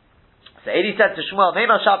Lei, so Adi said to Shmuel,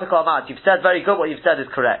 Meimah Shapik Omat, you've said very good, what you've said is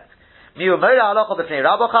correct. But you've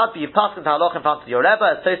passed into halach in front of your Rebbe,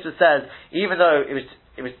 as Tosfos says, even though it was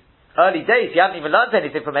early days, he hadn't even learned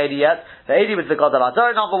anything from Adi yet. The Adi was the God of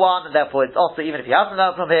Adar, number one, and therefore it's also, even if he hasn't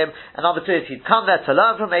learned from him, and number two is he's come there to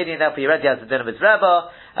learn from Adi, and therefore he already has the din of his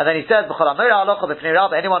Rebbe. And then he says,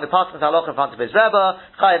 anyone who passes into halach in front of his Rebbe,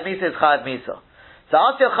 Chayav Misa is Chayav Misa. So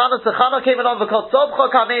Asya Chana came along because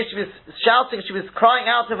Tzobcha Kamesh, she was shouting, she was crying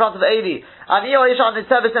out in front of Adi. I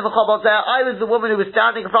was the woman who was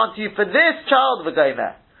standing in front of you for this child of a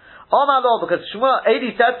Gomer. Oh my Lord, because Shmuel,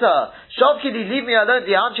 Eli said to her, Shavkidi, leave me alone,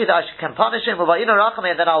 the answer that I can punish him, and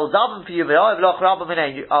then I will daven for you,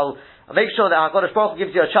 I'll make sure that HaKadosh Baruch Hu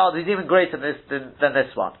gives you a child who's even greater than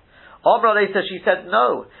this one. Omra later, she said,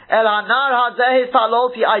 no. El Hanar Hazeh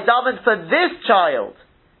Paloti, I davened for this child.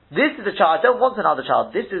 This is the child, I don't want another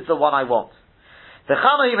child, this is the one I want. The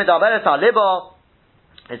Chana Yimedaberet HaLibo,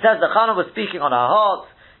 it says the Chana was speaking on her heart,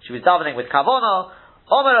 she was davening with Kavanah.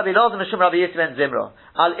 Omer Rabbi Elazar Mishum Rabbi Yisrael ben Zimra.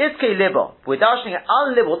 Al Iskei Libo. We're dashing it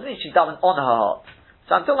al Libo. Doesn't mean she davened on her heart.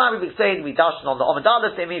 So until now we've explained we dashed on the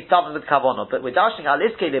Omadalef, it means davened with Kavanah. But we're dashing al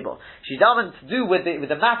Iskei Libo. She davened to do with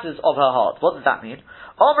the matters of her heart. What does that mean?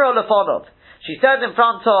 Omer Olefonov. She said in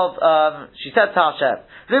front of, she said to Hashem,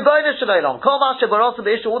 Ribono shel olam, kol ma shebarosu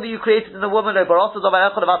b'isha, all that you created in the woman, Ribono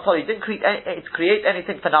d'var echad v'atol, you didn't create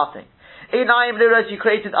anything for nothing. Einayim liros, you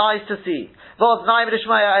created eyes to see. V'oznayim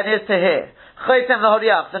l'shmaya, and ears to hear. Chaytem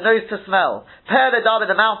l'horiach, the nose to smell. Per l'daber,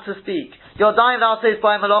 the mouth to speak. Yodayim l'aseh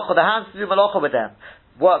b'ayim malacha, the hands to do malacha with them.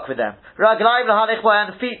 Work with them. Raglayim l'hanich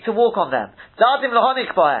b'ahen, the feet to walk on them. Dadim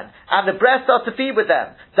l'hanich b'ahen, and the breasts are to feed with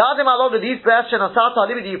them. Dadim alod, these breasts and asata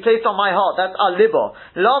alibid you placed on my heart. That's alibo.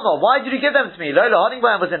 Lama, why did you give them to me? Lo l'hanich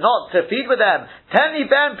b'ahen, was it not to feed with them? Tell me,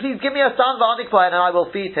 Ben, please give me a son v'hanich b'ahen, and I will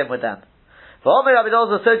feed him with them. V'omer Rabbi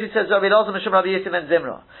Elazar, so too says Rabbi Elazar Mishum Rabbi Yisrael ben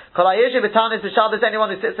Zimra. Kol ha'yeshev b'tanis b'Shabbos,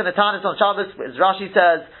 anyone who sits in a tanis on Shabbos, as Rashi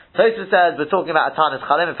says, Tosfos says, we're talking about a tanis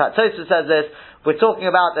chaloim. In fact, Tosfos says this, we're talking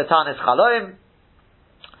about a tanis chaloim.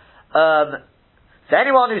 So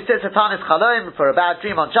anyone who sits a tanis chaloim for a bad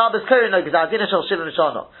dream on Shabbos, because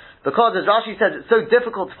as Rashi says, it's so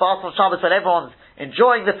difficult to fast on Shabbos when everyone's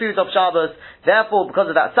enjoying the food of Shabbos. Therefore, because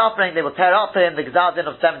of that suffering, they will tear up for him the Gzadin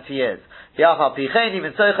of 70 years.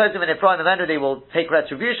 Even so, they will take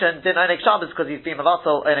retribution, didn't Onek Shabbos because he's been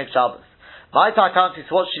Mavassal Onek Shabbos. My country,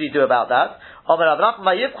 so what should he do about that? He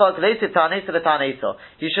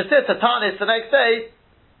should sit a tanis the next day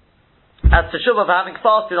as teshuvah for having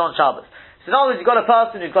fasted on Shabbos. So in other words, you've got a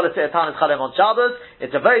person who's got to sit a tanis chalem on Shabbos.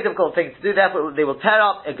 It's a very difficult thing to do, therefore they will tear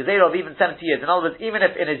up a gezerah of even 70 years. In other words, even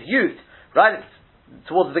if in his youth, right,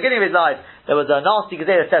 towards the beginning of his life, there was a nasty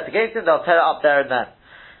gezerah set against him, they'll tear it up there and then.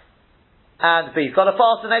 But he's got to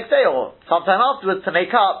fast the next day or sometime afterwards to make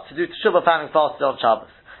up, to do teshuvah for having fasted on Shabbos.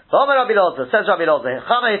 Says Rabbi Elazar,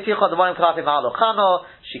 Chana, she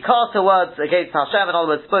cast her words against Hashem, in other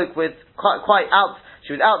words, spoke with quite out,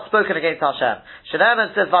 she was outspoken against Hashem.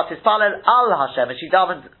 Sheneman says, Vatispalel al Hashem, and she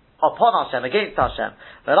davened upon Hashem, against Hashem.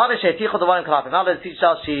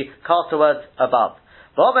 She cast her words above.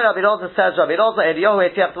 Rabbi Elazar says, Rabbi Elazar, Eliyahu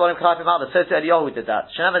etiach dvarim k'lapim ha'ala. So to Eliyahu did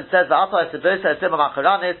that. Sheneman says,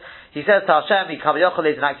 he says to Hashem, he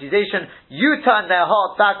lays an accusation, you turn their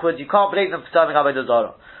hearts backwards, you can't blame them for serving Avodah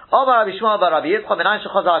Zarah. From where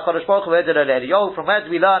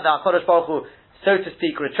do we learn that HaKadosh Baruch Hu, so to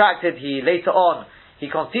speak, retracted? He later on, he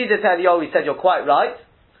conceded to Eliyahu, he said, you're quite right.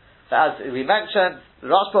 But as we mentioned, the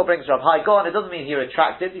Rashba brings Rav Hai Gaon, it doesn't mean he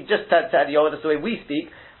retracted, he just said to Eliyahu, that's the way we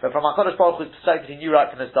speak, but from HaKadosh Baruch Hu's perspective, he knew right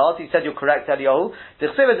from the start, he said, you're correct, Eliyahu. The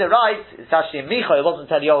Chsiv is it right, it's actually in Micha, it wasn't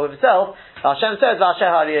Eliyahu himself. Hashem says,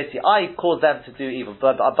 I caused them to do evil,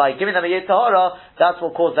 but by giving them a Yetzer Hara, that's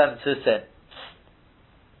what caused them to sin.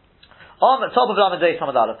 Top of Lamed Zeh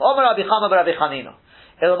Samad Aleph. Omer Rabbi Chama Rabbi Chanina.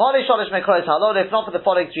 If not for the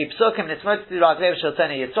following three psukim, the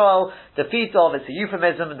feet of, it's a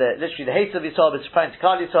euphemism, literally the hates of Yisrael, it's referring to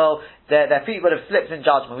Klal Yisrael, their feet would have slipped in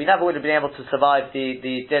judgment. We never would have been able to survive the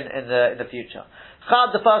din in the future.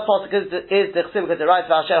 Chad, the first pasuk is the chsiv, because it writes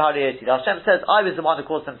Hashem Hariyoti. Hashem says, I was the one who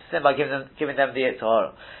caused them to sin by giving them the Yetzer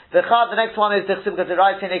Hara. The chad, the next one is the chsiv, because it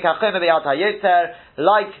writes like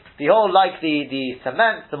the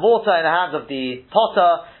cement, the mortar in the hands of the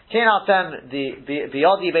potter, Kinatem the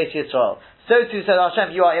Biyadi Beis Yisrael. So too said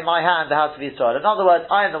Hashem, you are in my hand, the house of Yisrael. In other words,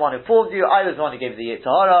 I am the one who formed you, I was the one who gave you the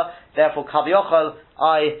Yetzer Hara, therefore Kaviochel,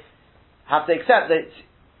 I have to accept that,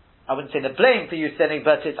 I wouldn't say the blame for you sinning,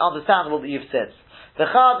 but it's understandable that you've sinned. The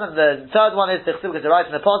chad, and the third one is the chsiv, because it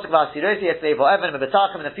writes in the pasuk V'asiroti Eslei Bo'even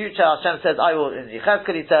Mebetachim. In the future, Hashem says, I will, in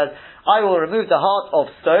Yechezkel he says, I will remove the heart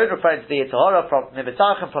of stone, referring to the Yetzer Hara, from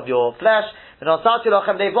Mebetachim, from your flesh, and I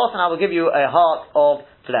will give you a heart of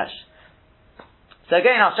flesh. So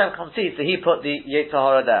again, Hashem concedes that he put the Yetzer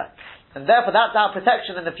Hara there. And therefore that's our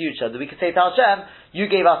protection in the future, that we can say to Hashem, you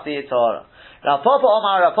gave us the Yetzer Hara. Now,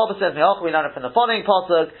 Papa says, we learn it from the following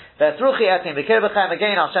pasuk.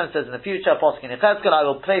 Again, Hashem says in the future, pasuk in Yechezkel, I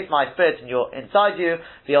will place my spirit inside you.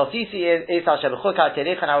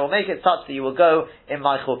 And I will make it such that you will go in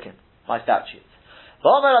my chukim, my statutes.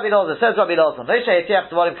 Says Rabbi Elazar,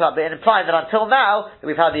 implying that until now,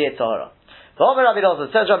 we've had the Yetzer Hara.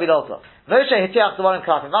 Says Rabbi Elazar, Moshe hitiach devarim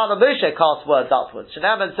klafim. Now Moshe cast words upwards.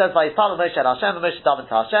 Shneimah says by his father Moshe El Hashem, and Moshe davened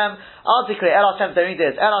to Hashem. Al Tikri El Hashem, the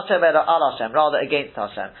reader is El Hashem Al Hashem, rather against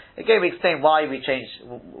Hashem. Again, we explain why we changed.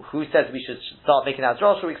 Who says we should start making that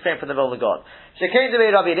Rosh? We explain from the will of God. Shekain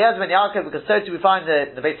Devei Rabbi Eliezer ben Yaakov, because so too we find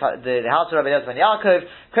the house of Rabbi Eliezer ben Yaakov.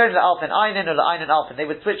 Currently the Alf and Ayin, or the Ayin and Alf, and they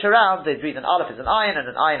would switch around. They'd read an Aleph as an Ayin and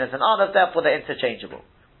an Ayin as an Aleph. Therefore, they're interchangeable.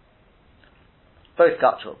 Both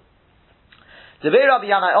guttural. The Bei Rabbi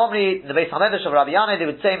Yanai Omri, the Beis Hamedrash of Rabbi Yanai, they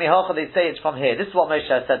would say Mehocha, they'd say it's from here. This is what Moshe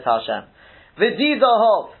said to Hashem.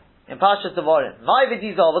 V'dizahov, in Parshas Devarim. My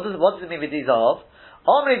v'dizahov, what does it mean v'dizahov?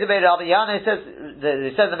 Omri the Bei Rabbi Yanai says in the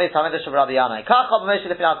Beis Hamedrash of Rabbi Yanai. Kacha Moshe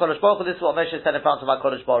lefnei HaKadosh Baruch Hu, this is what Moshe said in front of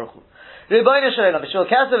HaKadosh Baruch Hu. Ribono shel olam, b'shul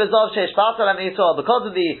kesef v'zav she'eshpata lem Yisrael, because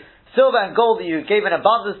of the silver and gold that you gave in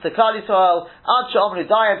abundance to Klal Yisrael, ad she'omri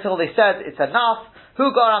die until they said it's enough.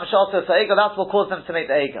 Hu garam sh'osa sa'egel, that's what caused them to make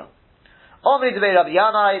the egel. Omri Devei Rabbi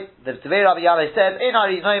Yanai, the Devei Rabbi Yanai said,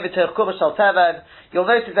 you'll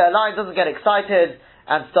notice that a lion doesn't get excited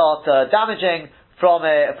and start damaging from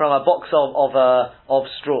a box of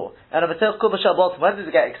straw. And when does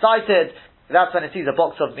it get excited? That's when it sees a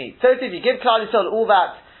box of meat. So if you give Klal Yisrael all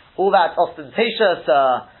that ostentatious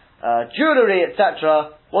jewelry,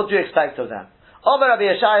 etc., what do you expect of them? Omer Rabbi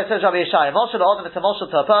Yeshaya says Rabbi Yeshaya, Moshe Adam, it's a Moshe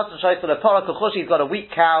to a person, shows for the Parah Kuchushi, he's got a weak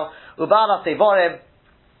cow, Ubala Sevorim,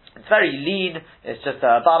 it's very lean, it's just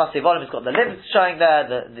Bala Sevorim, it's got the limbs showing there,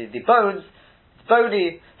 the bones, it's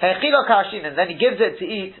bony, and then he gives it to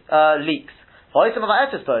eat leeks.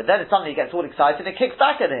 Then it suddenly gets all excited and it kicks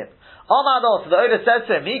back at him. So the owner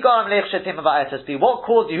says to him, what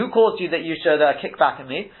caused you, who caused you that you should kick back at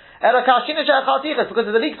me? It's because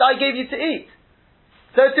of the leeks I gave you to eat.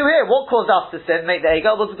 So to here, what caused us to sin, make the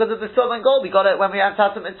egel, was because of the silver and gold. We got it when we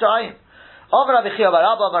entered Mitzrayim. A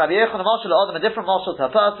different marshal to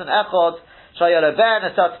a person, Echod, Shayalo Ben,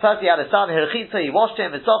 a certain person, he had a son, he washed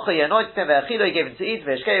him, he anointed him, he gave him to eat,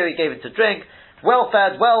 he gave him to drink, well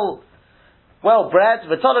fed, well bred,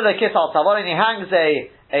 and he hangs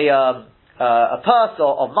a purse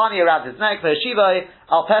of money around his neck, and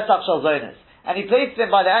he places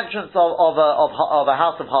him by the entrance of a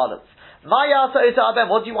house of harlots.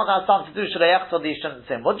 What do you want our son to do?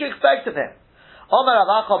 What do you expect of him? That's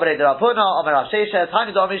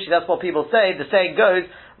what people say. The saying goes,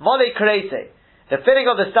 the filling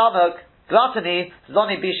of the stomach, gluttony,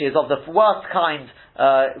 zoni bishi, is of the worst kind,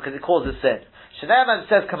 because it causes sin. Shneimah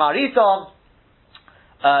says, Kamaritom,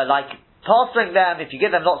 like plastering them, if you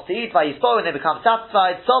give them lots to eat, by Yisbo, they become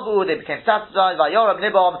satisfied, Sobu, they became satisfied, by Yoram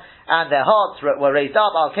Nibom, and their hearts were raised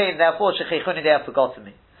up, Al-Kain, therefore, Shechichuni, they have forgotten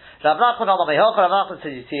me. Rav Nachman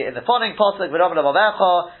says, you see it in the following pasuk,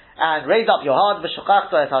 and raise up your heart,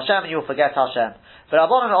 and you will forget Hashem. But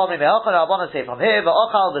Rabbanan say from here, and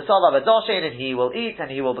he will eat,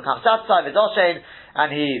 and he will become satisfied,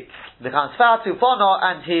 and he becomes fat,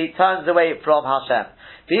 and he turns away from Hashem.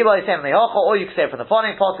 Or you can say from the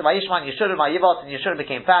following pasuk, and Yeshurun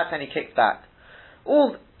became fat, and he kicked back.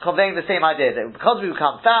 All conveying the same idea, that because we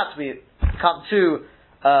become fat, we become too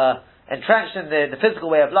entrenched in the physical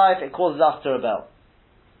way of life, it causes us to rebel.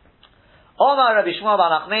 Omar Rabbi Shmuel bar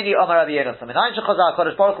Nachmani, Omar Rabbi Yonasan. From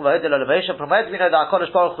where do we know that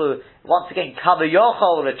HaKadosh Baruch Hu once again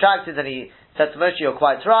Kavayochol retracted and he said to Moshe, you're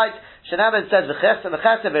quite right. Shneimah says,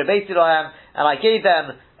 and I gave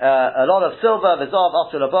them a lot of silver, v'zav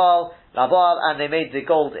after Labal, and they made the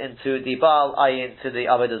gold into the Baal, i.e. into the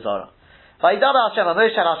Avodah Zarah. Vayidaba Hashem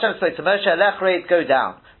Moshe, and Hashem spoke to Moshe, Lech go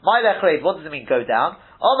down. My Lech what does it mean go down?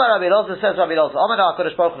 Omar Rabbi Elazar says Rabbi Elazar, Omar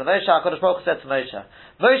HaKadosh Baruch Hu Moshe, HaKadosh Baruch Hu said to Moshe,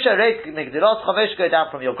 Moshe reit migdilot, Moshe go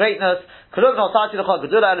down from your greatness, Kulum no sati l'chol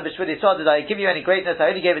gedula ele b'shvil Yisrael, did I give you any greatness? I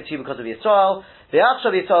only gave it to you because of Yisrael.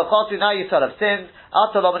 V'yachshav Yisrael chatu, now Yisrael have sinned,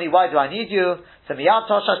 Atalomani, why do I need you? So miyad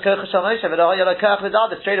toshash koach shal Moshe, v'lo hayalo koach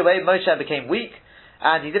v'dad, straight away Moshe became weak,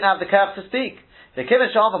 and he didn't have the koach to speak. The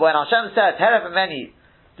Kivin Shama, when Hashem said, Heref Meni,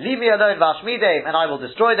 leave me alone, Vashmideim, and I will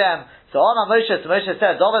destroy them. So on Moshe said,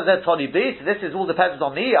 this is all dependent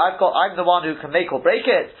on me. I'm the one who can make or break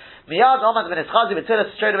it. Miyad Omad ben Ischazim,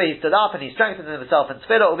 straight away he stood up and he strengthened himself in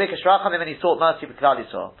Tefillah, Uvikish Rachamim, and he sought mercy for Klal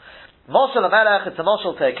Yisrael. Moshel HaMelech, it's a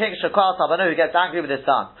moshel to a king, Shekar Tabanu, who gets angry with his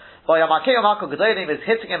son. Vayamakeyo Mako Gedolim is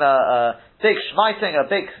hitting him a big schmeiting, a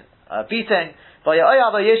big beating.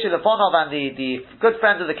 Vayaoyav Yeshu Lefonov, and the good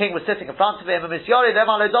friend of the king was sitting in front of him, and Misyori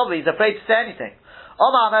Leman Ledovi, he's afraid to say anything.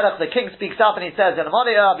 Omar HaMelech, the king speaks up and he says, if not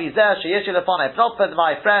for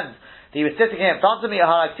my friend, he was sitting here in front of me,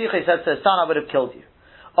 he says to his son, I would have killed you.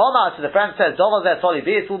 Omar, so the friend says, it's all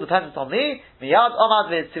dependent on me. Miyad Omar,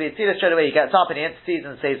 straight away he gets up and he intercedes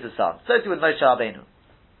and saves his son. So too with Moshe Rabbeinu.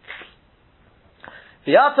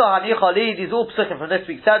 V'yata hanichali, these all psukim from this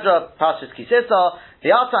week's Sedra, Parshas Kisisa.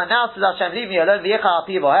 V'yata, now says Hashem, leave me alone, v'yecha al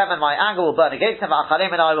pi bohem, and my anger will burn against them,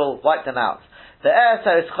 v'achalim, and I will wipe them out. The air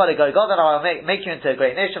says, choli go God, and I will make you into a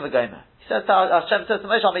great nation, v'gomer. He says to Hashem, says to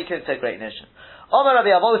Moshe, I'll make you into a great nation. Omer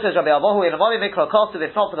Rabbi Avohu says, Rabbi Avohu, in Amali Mikra Kosev,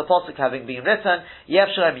 if not for the Pasuk having been written,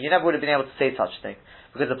 Yev Shalom, you never would have been able to say such a thing.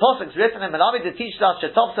 Because the Pasuk's written in Malavi to teach us,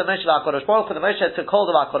 Shetopsa Moshe HaKadosh Baruch Hu, the Moshe took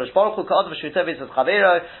hold of HaKadosh Baruch Hu, Ka'odom Shvitevis as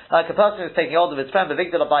Chavero, like a person who's taking hold of his friend,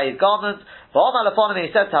 Bevigdala by his garment. V'Omer Lefonim,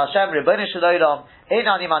 he said to Hashem, Rebbeinu Shalom,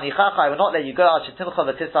 Ein Ani Manichacha, I will not let you go, Shetimcha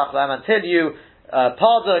V'Tisach Lem, until you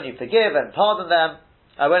pardon, you forgive and pardon them,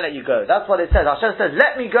 I won't let you go. That's what it says. Hashem says,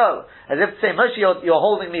 let me go. As if to say, Moshe, you're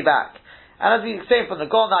holding me back. And as we explained from the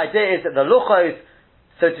Gaon, the idea is that the luchos,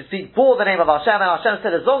 so to speak, bore the name of Hashem, and Hashem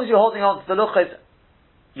said, as long as you're holding on to the luchos,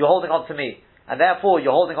 you're holding on to me. And therefore,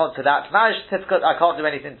 you're holding on to that marriage certificate, I can't do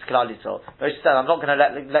anything to Klal Yisrael. Moshe said, I'm not going to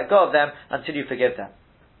let go of them until you forgive them.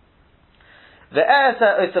 And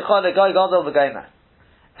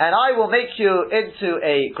I will make you into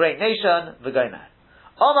a great nation, v'gomer.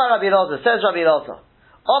 Omar Rabbi Elazar, says Rabbi Elazar,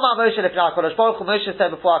 Omar Moshe lefnei HaKadosh Baruch Hu, Moshe said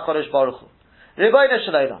before HaKadosh Baruch Hu, Rebbeinu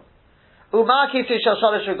Shalom, if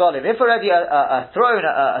already a throne,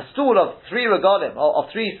 a stool of 3 regalim, or of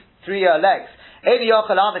three legs, he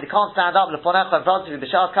can't stand up in front of you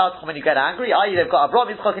when you get angry, i.e. they've got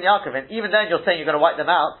Abraham, Yitzchak and Yaakov, and even then you're saying you're going to wipe them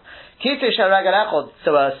out.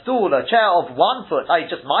 So a stool, a chair of 1 foot, i.e.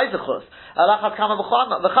 just ma'izachus,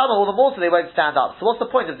 all the more so they won't stand up. So what's the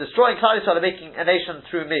point of destroying Klal Yisrael and making a nation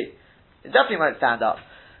through me? It definitely won't stand up.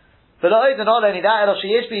 But not only that, I'm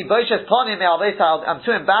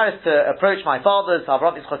too embarrassed to approach my fathers,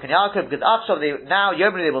 Avraham, Yitzchak, and Yaakov, because now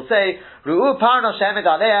Yomri they will say, look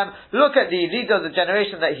at the leader of the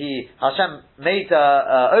generation that Hashem made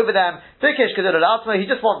over them. He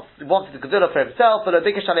just wanted the Gedulah for himself, but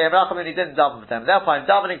he didn't daven with them. Therefore I'm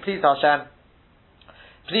davening, please Hashem,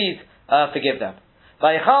 please forgive them.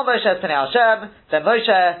 Then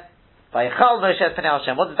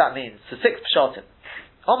Moshe, what does that mean? So 6 pshatim.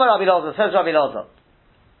 Omar Rabbi Elazar, says Rabbi Elazar.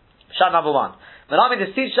 Pshat number 1. When I mean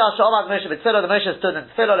to teach us, Omar Moshe b'tfilah, the Moshe stood in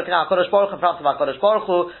tfilah, looking at HaKadosh Baruch Hu, in front of HaKadosh Baruch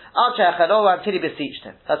Hu, until he beseeched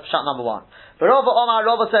him. That's Pshat number 1. But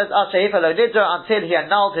Rava says, until he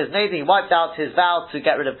annulled his neder, he wiped out his vow to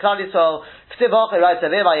get rid of Klal Yisrael. K'tiv Hochi writes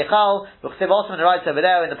over there, Vayichal, K'tiv Osman writes over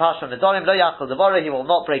there in the Parsha of Nedarim, Lo Yachal Devorah, he will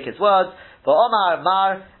not break his words. But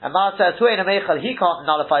Mar says, he can't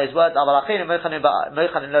nullify his words, but other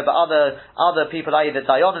people, i.e. the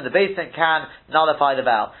Dayan and the basement, can nullify the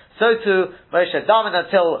vow. So too, Moshe davened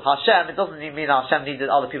until Hashem, it doesn't mean Hashem needed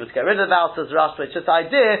other people to get rid of the vow, says Rashi, but it's just the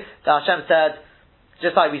idea that Hashem said,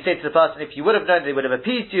 just like we say to the person, if you would have known they would have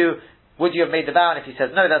appeased you, would you have made the vow? And if he says,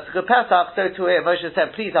 no, that's a good Pesach, so too here, Moshe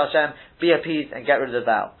said, please Hashem, be appeased and get rid of the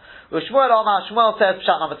vow. Shmuel says,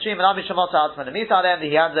 Pshat number 3, that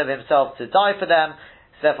he hands over himself to die for them.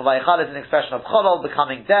 So therefore, Vayichal is an expression of Cholol,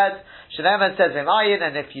 becoming dead. Shneman says, and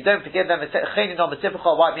if you don't forgive them,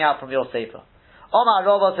 wipe me out from your sefer. Omar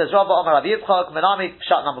Rava says, Omar Rabbi Yitzchak, Menami,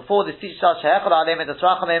 Pshat number 4, this teaches us, that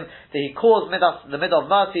he caused the middle of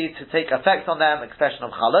mercy to take effect on them, expression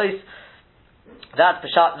of Chalois. That's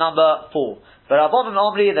Pshat number 4. But Rabbanan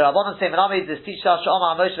Omri, the Rabbanan say, Menami, this teaches us,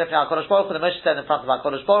 Omar Moshe lefnei HaKadosh Baruch Hu, the Moshe said in front of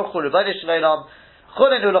HaKadosh Baruch Hu, Rebbeinu Shalom,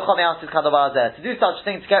 to do such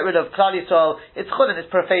things, to get rid of Klal Yisrael, it's chulin, it's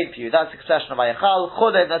profane for you. That's the expression of Vayichal,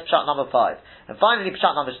 chulin, that's Pshat number 5. And finally,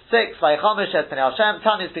 Pshat number 6, Vayichal Moshe es Pnei Hashem,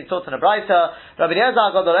 Tanya has been taught in a Braita, Rabbi Eliezer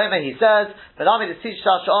Gadol Omer, he says, Menami, this teaches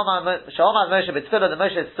us, Sha'omar Moshe b'tfilah, the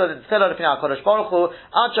Moshe stood in tfilah, lefnei HaKadosh Baruch Hu,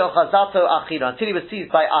 until he was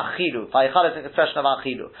seized by Achilu. Vayichal is an expression of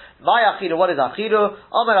Achilu. My Achilu, what is Achilu?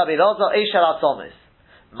 Omer Rabbi Eliezer, Eishel Atzomis.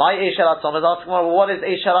 My Eishel Atzomis, asking, well, what is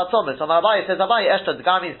Eishel Atzomis? So Abaye says, Abaye Eshta, the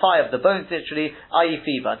guy means fire of the bones, literally, i.e.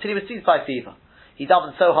 fever. Until he was seized by fever. He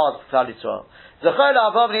davened so hard for Klal Yisrael. Zechol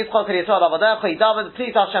Avraham and Yitzchak and Yisrael Avadecha, he davened,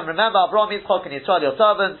 please Hashem, remember Avraham, Yitzchak and Yisrael, your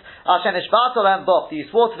servants, Hashem Ishbato Lem Boch, you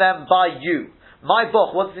swore to them by you. My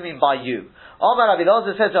Boch, what does it mean by you? Omar Rabbi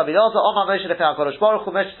Elazar says to Rabbi Elazar, Omar Moshe lefnei HaKadosh Baruch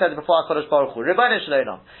Hu, Moshe said before HaKadosh Baruch Hu, Rebbeinu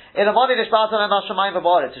Shalom, Ilamali Nishbato Lem Hashemayim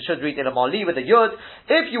V'Ba'aretz, it should read Ilamali with the Yud,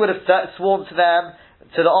 if you would have sworn to them,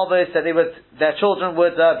 to the obvious that their children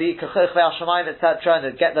would be kechich ve'ashamayim, etc.,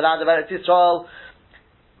 and get the land of Eretz Yisrael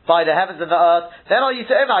by the heavens and the earth. Then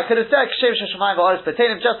I could have said kshev sheshamayim v'oretz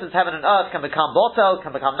b'teilim, just as heaven and earth can become botel, can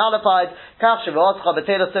become nullified. Kach shevotzcha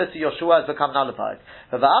b'teilah, so Yoshua has become nullified.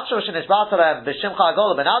 But now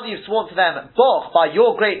that you've sworn to them boch by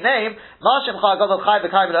your great name, it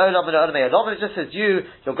just says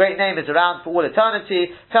your great name is around for all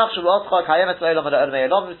eternity. So to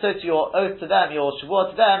your oath to them, your shavua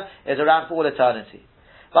to them, is around for all eternity.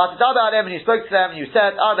 And you spoke to them, and you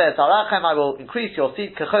said, I will increase your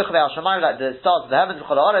seed, like the stars of the heavens,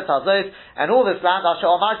 and all this land,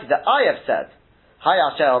 that I have said. Hi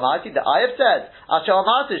Asher Almighty, that I have said. Asher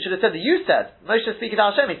Almighty should have said that you said. Moshe is speaking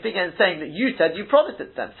to Hashem, he's speaking and saying that you said, you promised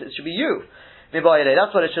it then, so it should be you.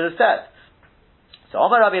 That's what it should have said. So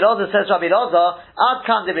Omar Rabbi Loza says, Rabbi Loza, Ad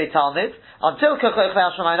Kan Divrei Talmud, until Kechoch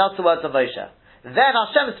Ve'Hashemayim, that's the words of Moshe. Then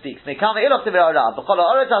Hashem speaks. Hashem is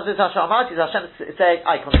saying,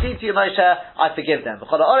 I concede to you, Moshe, I forgive them. As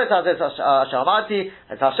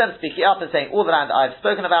Hashem speaking up and saying, all the land I've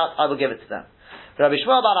spoken about, I will give it to them. Rabbi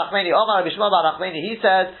Shmuel Bar Nachmani, Omar Rabbi Shmuel Bar Nachmani, he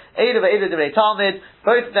says,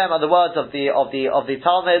 both of them are the words of the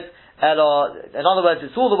Talmud. In other words,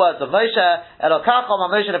 it's all the words of Moshe. Rather,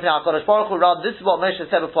 this is what Moshe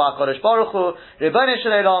said before HaKadosh Baruch Hu. The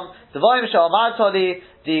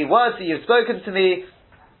words that you've spoken to me.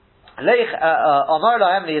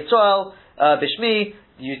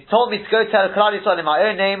 You told me to go tell Klal Yisrael in my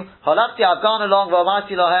own name. I've gone along,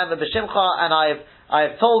 and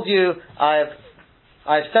I've told you, I've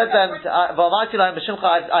said them, I've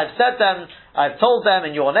said them, I've told them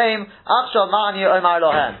in your name.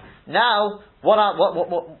 Now, what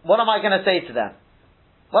am I going to say to them?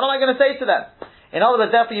 What am I going to say to them? In other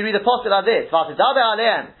words, therefore you read the posted like this.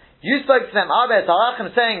 You spoke to them,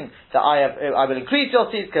 saying that I will increase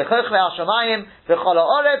your seeds, and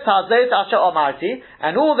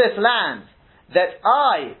all this land that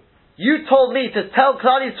you told me to tell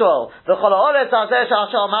Klal Yisrael,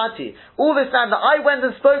 all this land that I went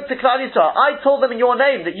and spoke to Klal Yisrael, I told them in your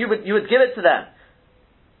name that you would give it to them.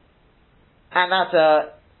 And that's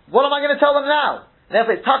what am I going to tell them now?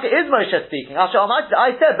 Therefore, Taka is Moshe speaking. I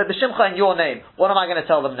said, but b'shimcha in your name. What am I going to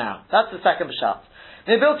tell them now? That's the second b'shat.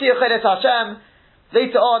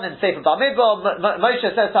 Later on in Sefer Bamidbar, Moshe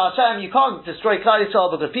says to Hashem, you can't destroy Klal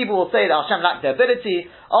Yisrael because people will say that Hashem lacked the ability.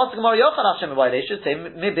 Ask Gemara Yochad Hashem why they should say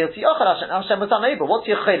Mibilti Yochad Hashem. Hashem was unable. What's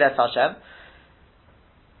Yecheles Hashem?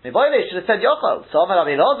 They should have said Yochel. So Amar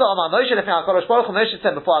Rabbi Loza, Amar Moshe lefnei HaKadosh Baruch Hu, Moshe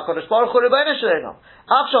said before HaKadosh Baruch Hu, Rebbeinu Shalom.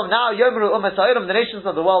 Avshom now, Yomeru Umas Ha'olam, the nations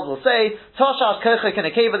of the world will say, Toshash Kerchik in a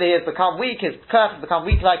cave that he has become weak, his Kerch has become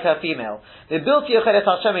weak like her female. The ability of Cheres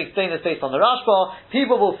Hashem, explain this based on the Rashba,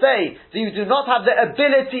 people will say that you do not have the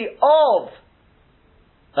ability of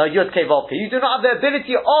Yud Kevovke. You do not have the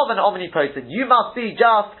ability of an omnipotent. You must be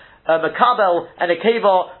just a Makabel and a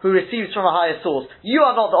Keva who receives from a higher source. You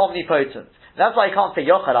are not the omnipotent. That's why you can't say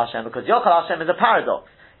Yochel Hashem, because Yochel Hashem is a paradox.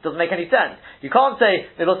 It doesn't make any sense. You can't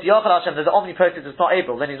say, because Yochel Hashem, there's an omnipotent that's not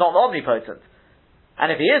able, then he's not the omnipotent.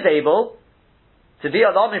 And if he is able to be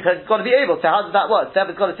the omnipotent, he's got to be able. So how does that work?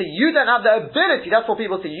 Therefore, it's got to say, you don't have the ability, that's what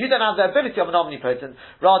people say, you don't have the ability of an omnipotent,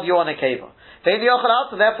 rather you're on a keva. So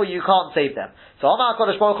therefore you can't save them. So Amar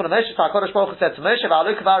HaKadosh Baruch Hu, HaKadosh Baruch Hu said to Moshe, but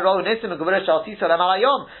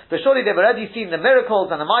surely they've already seen the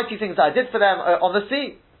miracles and the mighty things I did for them on the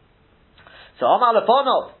sea. So Amar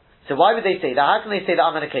Lefonov. So why would they say that? How can they say that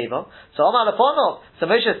I'm in a keva? So Amar Lefonov. So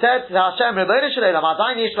Moshe said to Hashem, Rebbeinu Shalom,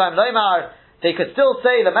 Adayin Yishlam Loimar. They could still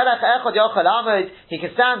say the Melech Echad Yochel Amud. He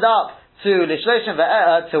can stand up to Lishloshim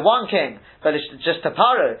to one king, but just to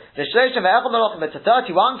Paro. Lishloshim ve'Echad Melachim, but to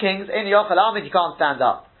 31 kings in Yochel Amud, you can't stand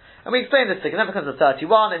up. And we explained the significance of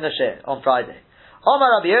 31 in the Shir on Friday.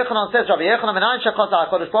 Omar Rabbi Yochanan says, Rabbi Yochanan, Menayin Shachot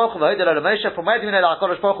HaKadosh Baruch Hu v'Hodel Moshe. From where do we know that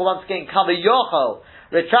HaKadosh Baruch Hu once again Kavayochel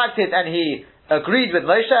retracted and he agreed with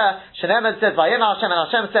Moshe? Shenemet says, Vayena Hashem, and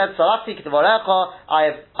Hashem said, Salachti K'tavorecha,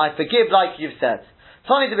 I forgive like you've said.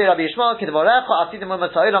 Tani to be Rabbi Yishmael, K'tavorecha, Asidim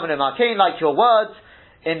Umas Ha'olam U'Makein, like your words,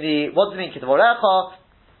 in the, what does it mean, K'tavorecha?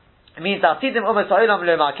 It means Asidim Umas Ha'olam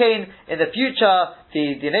U'Makein, in the future,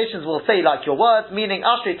 the nations will say like your words, meaning,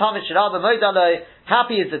 Ashri Talmud Shirabah Moidaloi,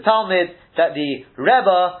 happy is the Talmud, that the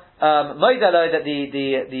Rebbe, Moidaloi, that the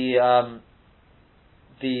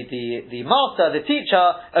master, the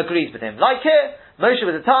teacher, agrees with him. Like here, Moshe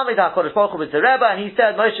was a Talmud, HaKadosh Baruch Hu was the Rebbe, and he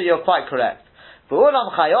said, Moshe, you're quite correct. V'ulam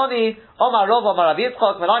Chayoni, Omar Rov, Omar Rav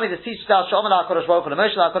Yitzchak, Melami the teacher does, Shomer HaKadosh Baruch Hu,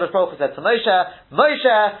 Moshe HaKadosh Baruch Hu said to Moshe,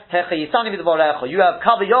 Hechayisani B'dvorecha, you have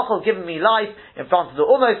Kaveh Yochel given me life in front of the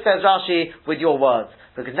Umos, says Rashi, with your words.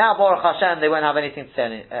 Because now, Baruch Hashem, they won't have anything to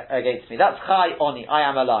say against me. That's Chayoni, I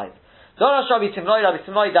am alive. Dorash Rabbi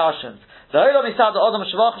Timloi Darshans. The Olam Yisad Odom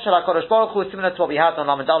Shavach Shel HaKadosh Baruch Hu is similar to what we had on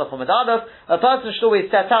Lamed Aleph or Medalef. A person should always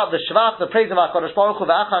set out the Shavach, the praise of HaKadosh Baruch Hu,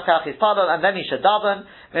 Ve'achar Kach Yispadol, and then he should daven.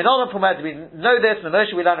 In order from where we know this, from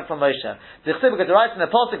Moshe we learn it from Moshe. The Chsibuk writes in the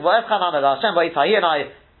Pasuk, V'Efchan Anad Hashem V'Yitzhahi, and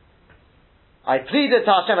I I pleaded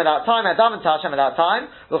to Hashem at that time, I davened to Hashem at that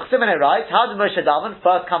time. Uchsimin it writes, how did Moshe daven?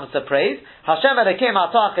 First comes the praise. Hashem Elokim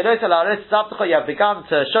atah chilot alaris zavtecha, you have begun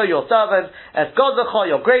to show your servant, es godlecha,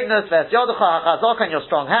 your greatness, ves yodecha hachazok, and your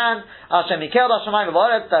strong hand, Hashem mikel hashemayim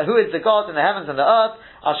v'oretz, who is the God in the heavens and the earth,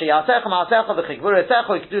 Asher yasecha ma'asecha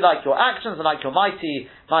v'chikvuresecha, you can do like your actions and like your mighty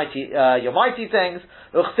things.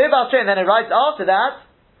 Uchsiv asher, and then it writes after that,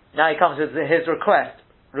 now he comes with his request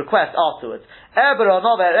afterwards. Please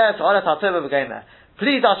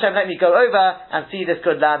Hashem, let me go over and see this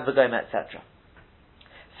good land, V'goyim, etc.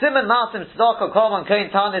 Simon Masim Tzedakah Korban Kohen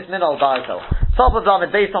Tanis Min Al Barzel. Top of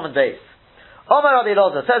Lamed Beis Lamed Beis. Omer Rabbi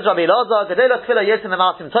Elazar, says Rabbi Elazar, Gedela Tefillah Yisim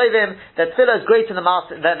Masim Tovim, that Tefillah is greater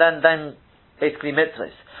than basically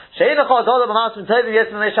mitzvahs. Who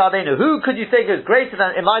could you think is greater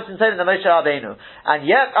than Masim Tovim than Moshe Rabbeinu? And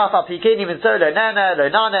yet, even so,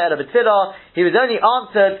 he was only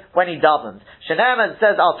answered when he davened. Shenem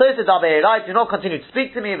says, do not continue to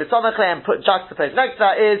speak to me, and put juxtaposed next to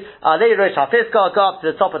that is, go up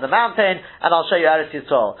to the top of the mountain, and I'll show you Eretz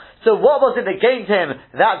Yisrael. So what was it that gained him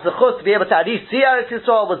that zechus to be able to at least see Eretz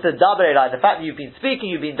Yisrael was the daber elai, the fact that you've been speaking,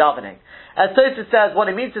 you've been davening. As Tosfos says, what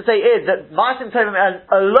it means to say is that Masim Tovim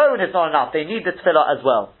alone is not enough. They need the tefillah as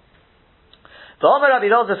well. The Omer Rabbi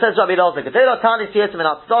Elazar says, Rabbi Elazar, that a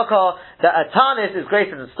tanis is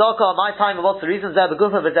greater than tzedakah. My time, what's the reason?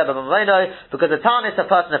 Because a tanis, a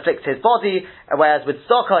person afflicts his body, whereas with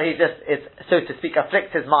tzedakah, he just, so to speak,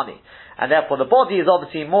 afflicts his money. And therefore the body is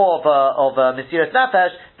obviously more of a Mesiras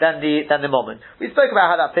Nefesh than the moment. We spoke about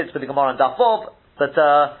how that fits with the Gemara and Daf Vav, but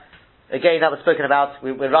again, that was spoken about.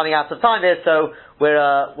 We're running out of time here, so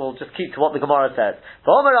we'll just keep to what the Gemara says.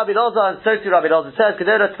 The Omer Rabbi Elazar, and so too Rabbi Elazar says,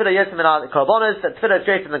 Gedera Tefillah Yisim Min Korbanos, that Tefillah is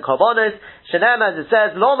greater than Korbanos. Shenem, as it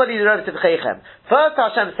says, Lo Mali Derav Tivchechem. First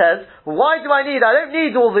Hashem says, why do I don't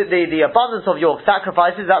need all the abundance of your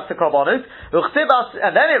sacrifices, that's the Korbanos.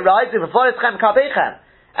 And then it writes, V'foreschem Kabechem.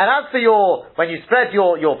 And as for when you spread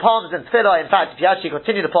your palms in tefillah, in fact, if you actually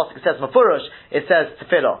continue the pasuk, it says Mefurush, it says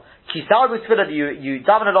tefillah. Kisar with tefillah, you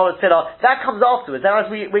daven a lot of tefillah, that comes afterwards. And as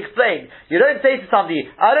we explained, you don't say to somebody,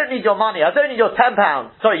 I don't need your money, I don't need your £10.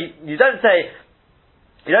 Sorry, you don't say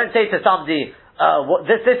to somebody,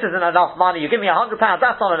 this isn't enough money, you give me £100,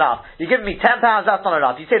 that's not enough. You give me £10, that's not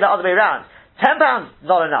enough. You say the other way around. £10,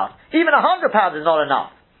 not enough. Even £100 is not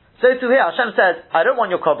enough. So to here, Hashem says, I don't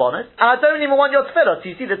want your korbanos, and I don't even want your tefillah.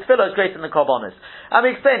 So you see, the tefillah is greater than the korbanos. And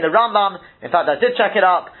we explained the Rambam, in fact I did check it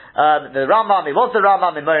up, the Rambam, it was the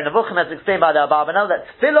Rambam in Moreh Nevuchim as explained by the Abarbanel, that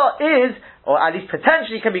tefillah is, or at least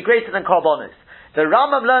potentially can be greater than korbanos. The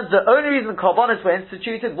Rambam learns the only reason korbanos were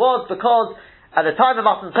instituted was because at the time of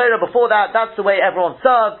Matan Torah, before that, that's the way everyone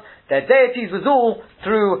served. Their deities was all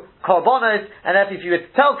through korbanos, and if you were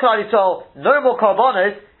to tell Klal Yisrael, no more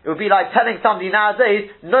korbanos, it would be like telling somebody nowadays,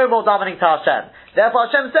 no more davening to Hashem. Therefore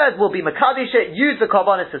Hashem says, we'll be Makadish it, use the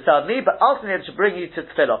korbanos to serve me, but ultimately it should bring you to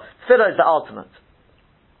tefillah. Tefillah is the ultimate.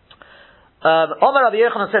 Omer Rabbi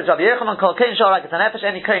Yochanan says, Rabbi Yochanan, Kol Kein Shorek et HaNefesh,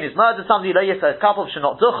 any Kohen who's murdered somebody, Lo Yisrael Kapov,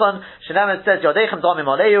 Shenot Duchen, Shenemet says, Yodechem Domim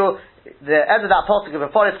Oleu, the end of that pasuk of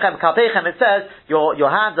V'foreschem Kapechem, it says, your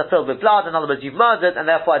hands are filled with blood, in other words, you've murdered, and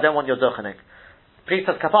therefore I don't want your duchening.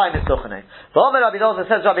 Priesthood kapayim is duchening. But Omer Rabbi Elazar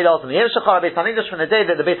says, Rabbi Elazar, the Yirshachar Beis Hamikdash, from the day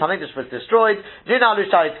that the Beis Hamikdash was destroyed, Nuna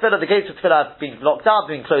Lushari Tefillah, the gates of Tefillah have been locked up,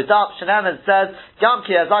 been closed up. Shenem says, Gam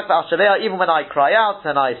ki azak v'ashavea, even when I cry out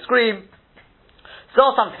and I scream,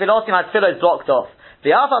 still some tefillot, my tefillah is blocked off.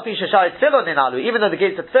 The Alpha Pisha Shari Tefillah Ninalu, even though the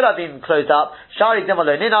gates of Tefillah have been closed up, Shari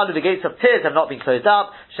Dimalo Ninalu, the gates of tears have not been closed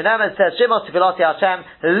up. Shenem says, Shemos Tefilloti Hashem,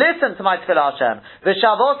 listen to my tefillah Hashem,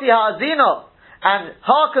 V'shavoti ha'azino, and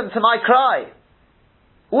hearken to my cry.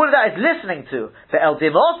 All of that is listening to.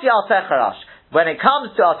 When it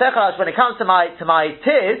comes to Al-Techarash, when it comes to my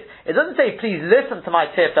tears, it doesn't say, please listen to my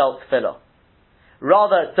tear-felt tefillah.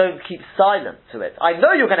 Rather, don't keep silent to it. I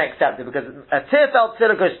know you're going to accept it, because a tear-felt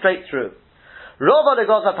tefillah goes straight through. Rava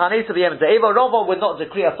would not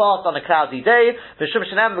decree a fast on a cloudy day, because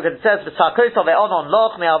it says,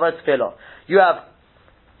 you have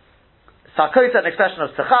sakota, an expression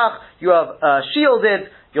of sechach, you have shielded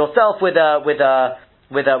yourself with a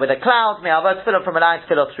cloud, may have a tefillah from allowing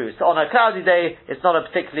tefillah through. So on a cloudy day, it's not a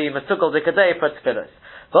particularly mesukal dika day for tefillah.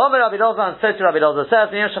 V'omer Rabbi Elazar, and so to Rabbi Elazar says,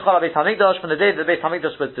 from the day that the Beis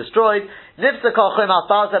Hamikdash was destroyed,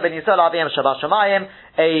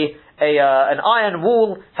 an iron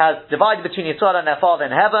wall has divided between Yisrael and their Father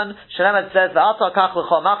in heaven. Shnemet says,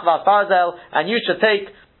 and you should take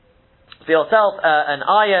for yourself an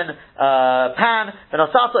iron pan, and you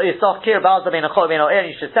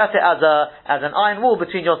should set it as an iron wall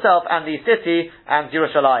between yourself and the city and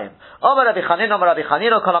Yerushalayim.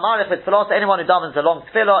 Anyone who davens a long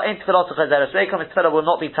tefillah will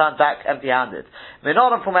not be turned back empty-handed.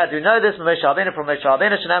 From where do we know this? From Moshe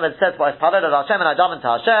Rabbeinu, Shneimah says,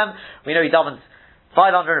 we know he davens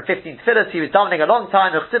 515 tefillahs, he was davening a long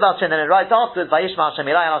time, and then it writes afterwards, Vayishma Hashem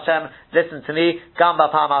Ilai Hashem, listen to me, Gamba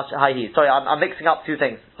Pam Hahi. Sorry, I'm mixing up two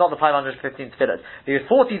things. It's not the 515 tefillahs. He was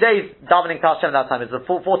 40 days davening to Hashem that time. It was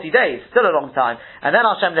 40 days, still a long time. And then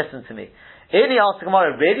Hashem listened to me. He asked the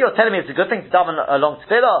Gemara, really? You're telling me it's a good thing to daven a long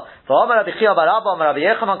tefillah? To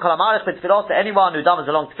anyone who davens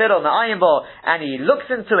a long tefillah, and he looks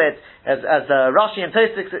into it, as Rashi and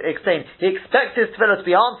Tosfos explain, he expects his tefillah to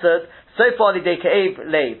be answered. So far, in the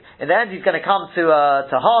end, he's going to come to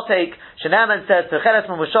heartache. Shneimah says, a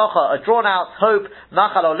drawn out hope,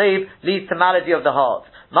 machal olev, leads to malady of the heart.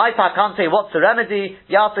 What's the remedy?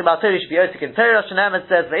 Shneimah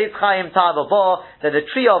says, that the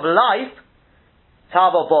tree of life,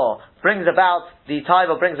 brings about the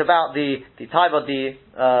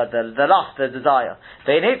lust, the desire.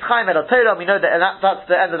 We know that, and that's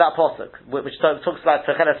the end of that pasuk, which talks about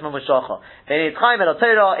Techeles Mumushacha. Eitz Chaim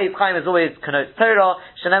is always connotes Torah.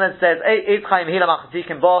 Shneimah says Eitz Chaim Hila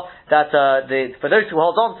Machatikim Bo, that for those who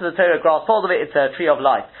hold on to the Torah, grasp hold of it, it's a tree of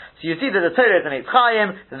life. So you see that the Torah is an Eitz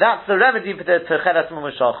Chaim. That's the remedy for the Techeles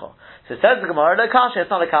Mumushacha. So it says the Gemara, no kasha, it's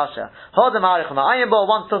not a kasha.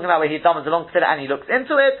 One's talking about where he davens a long tefillah and he looks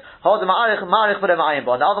into it. And the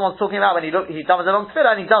other one's talking about when he davens a long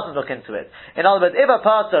tefillah and he doesn't look into it. In other words, if a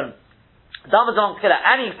person davens a long tefillah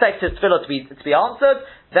and he expects his tefillah to be answered,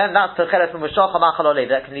 then that's techeles m'mushacha machal oleh,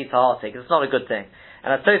 that can lead to heartache. It's not a good thing.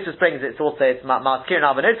 And as Tosfos brings, it's ma'askirin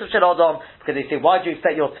avanotos shel adam, because they say, why do you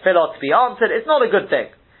expect your tefillah to be answered? It's not a good thing.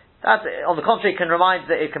 That, on the contrary, can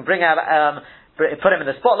bring out, put him in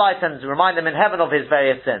the spotlight and remind him in heaven of his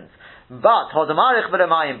various sins. But here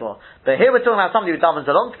we're talking about somebody who davens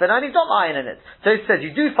a long tefillah and he's not lying in it. So he says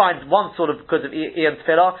you do find one sort of because of Ian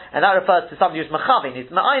tefillah, and that refers to somebody who's machavin.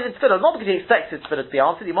 He's ma'ayin in tefillah, not because he expects his tefillah to be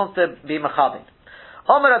answered, he wants to be machavin. If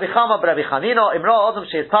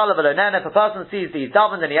a person sees that he's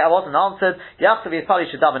davened and he wasn't answered, he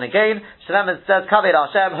should daven again. Shneimah says,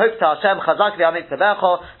 hope to Hashem,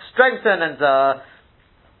 strengthen and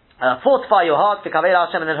fortify your heart, and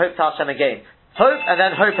then hope to Hashem again. Hope and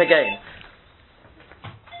then hope again.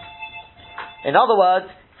 In other words,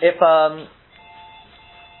 if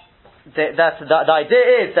the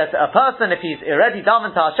idea is that a person, if he's already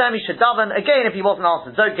davened to Hashem, he should daven again if he wasn't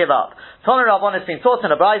answered. Don't give up. Tana Rabban has been taught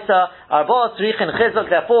in a Braisa. There are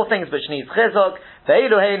four things which need chizuk.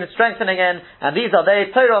 Ve'iluhein, strengthening in, and these are they: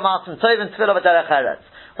 Torah, Masim Tovim, Tefillah, Derech Eretz.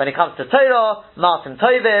 When it comes to Torah, Masim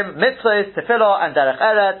Tovim, Mitzvos, Tefillah, and Derech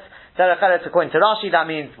Eretz. Derech Eretz, according to Rashi, that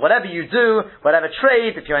means whatever you do, whatever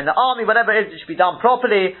trade, if you're in the army, whatever it is, it should be done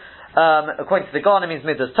properly. According to the Gon, it means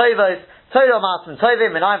Midas Tovos. Torah, Masim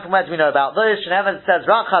Tovim, and from where do we know about those? Shneimah says,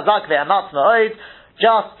 Rak Chazak ve'amatz ma'od,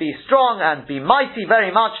 just be strong and be mighty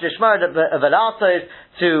very much, Lishmor v'lasos,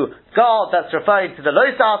 to guard, that's referring to the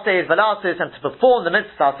Los Ases, v'lasos, and to perform the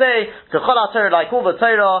mitzvah aseh, to Chol HaTorah, like all the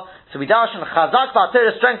Torah. So we darshan Chazak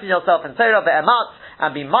v'Torah, strengthen yourself in Torah, ve'amatz,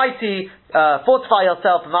 and be mighty, fortify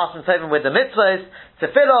yourself in Masim Tovim with the mitzvahs.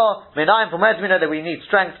 Tefillah, Minayim, from where do we know that we need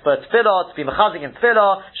strength for Tefillah, to be mechazik in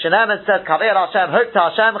Tefillah? Shneimah says, Kaver Hashem, hope to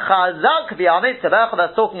Hashem, Chazak v'yamit tevecha,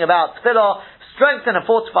 that's talking about Tefillah, strengthen and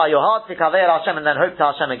fortify your heart, to Kaver Hashem, and then hope to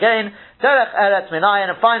Hashem again. Derech Eretz, Minayim,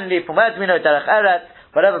 and finally, from where do we know Derech Eretz?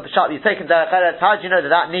 Whatever pshat you've taken Derech Eretz, how do you know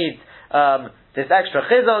that needs this extra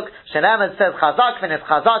chizuk? Shneimah says, Chazak v'nis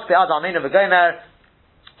Chazak v'ad aminu v'gomer,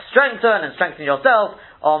 strengthen yourself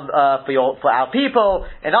for our people.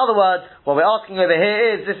 In other words, what we're asking over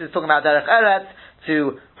here is, this is talking about Derech Eretz,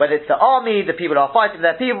 to whether it's the army, the people who are fighting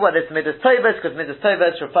their people, whether it's Midas Tovos, because Midas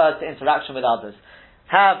Tovos refers to interaction with others.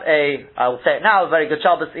 I will say it now, a very good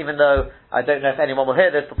Shabbos, even though I don't know if anyone will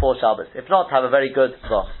hear this before Shabbos. If not, have a very good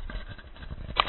Rosh.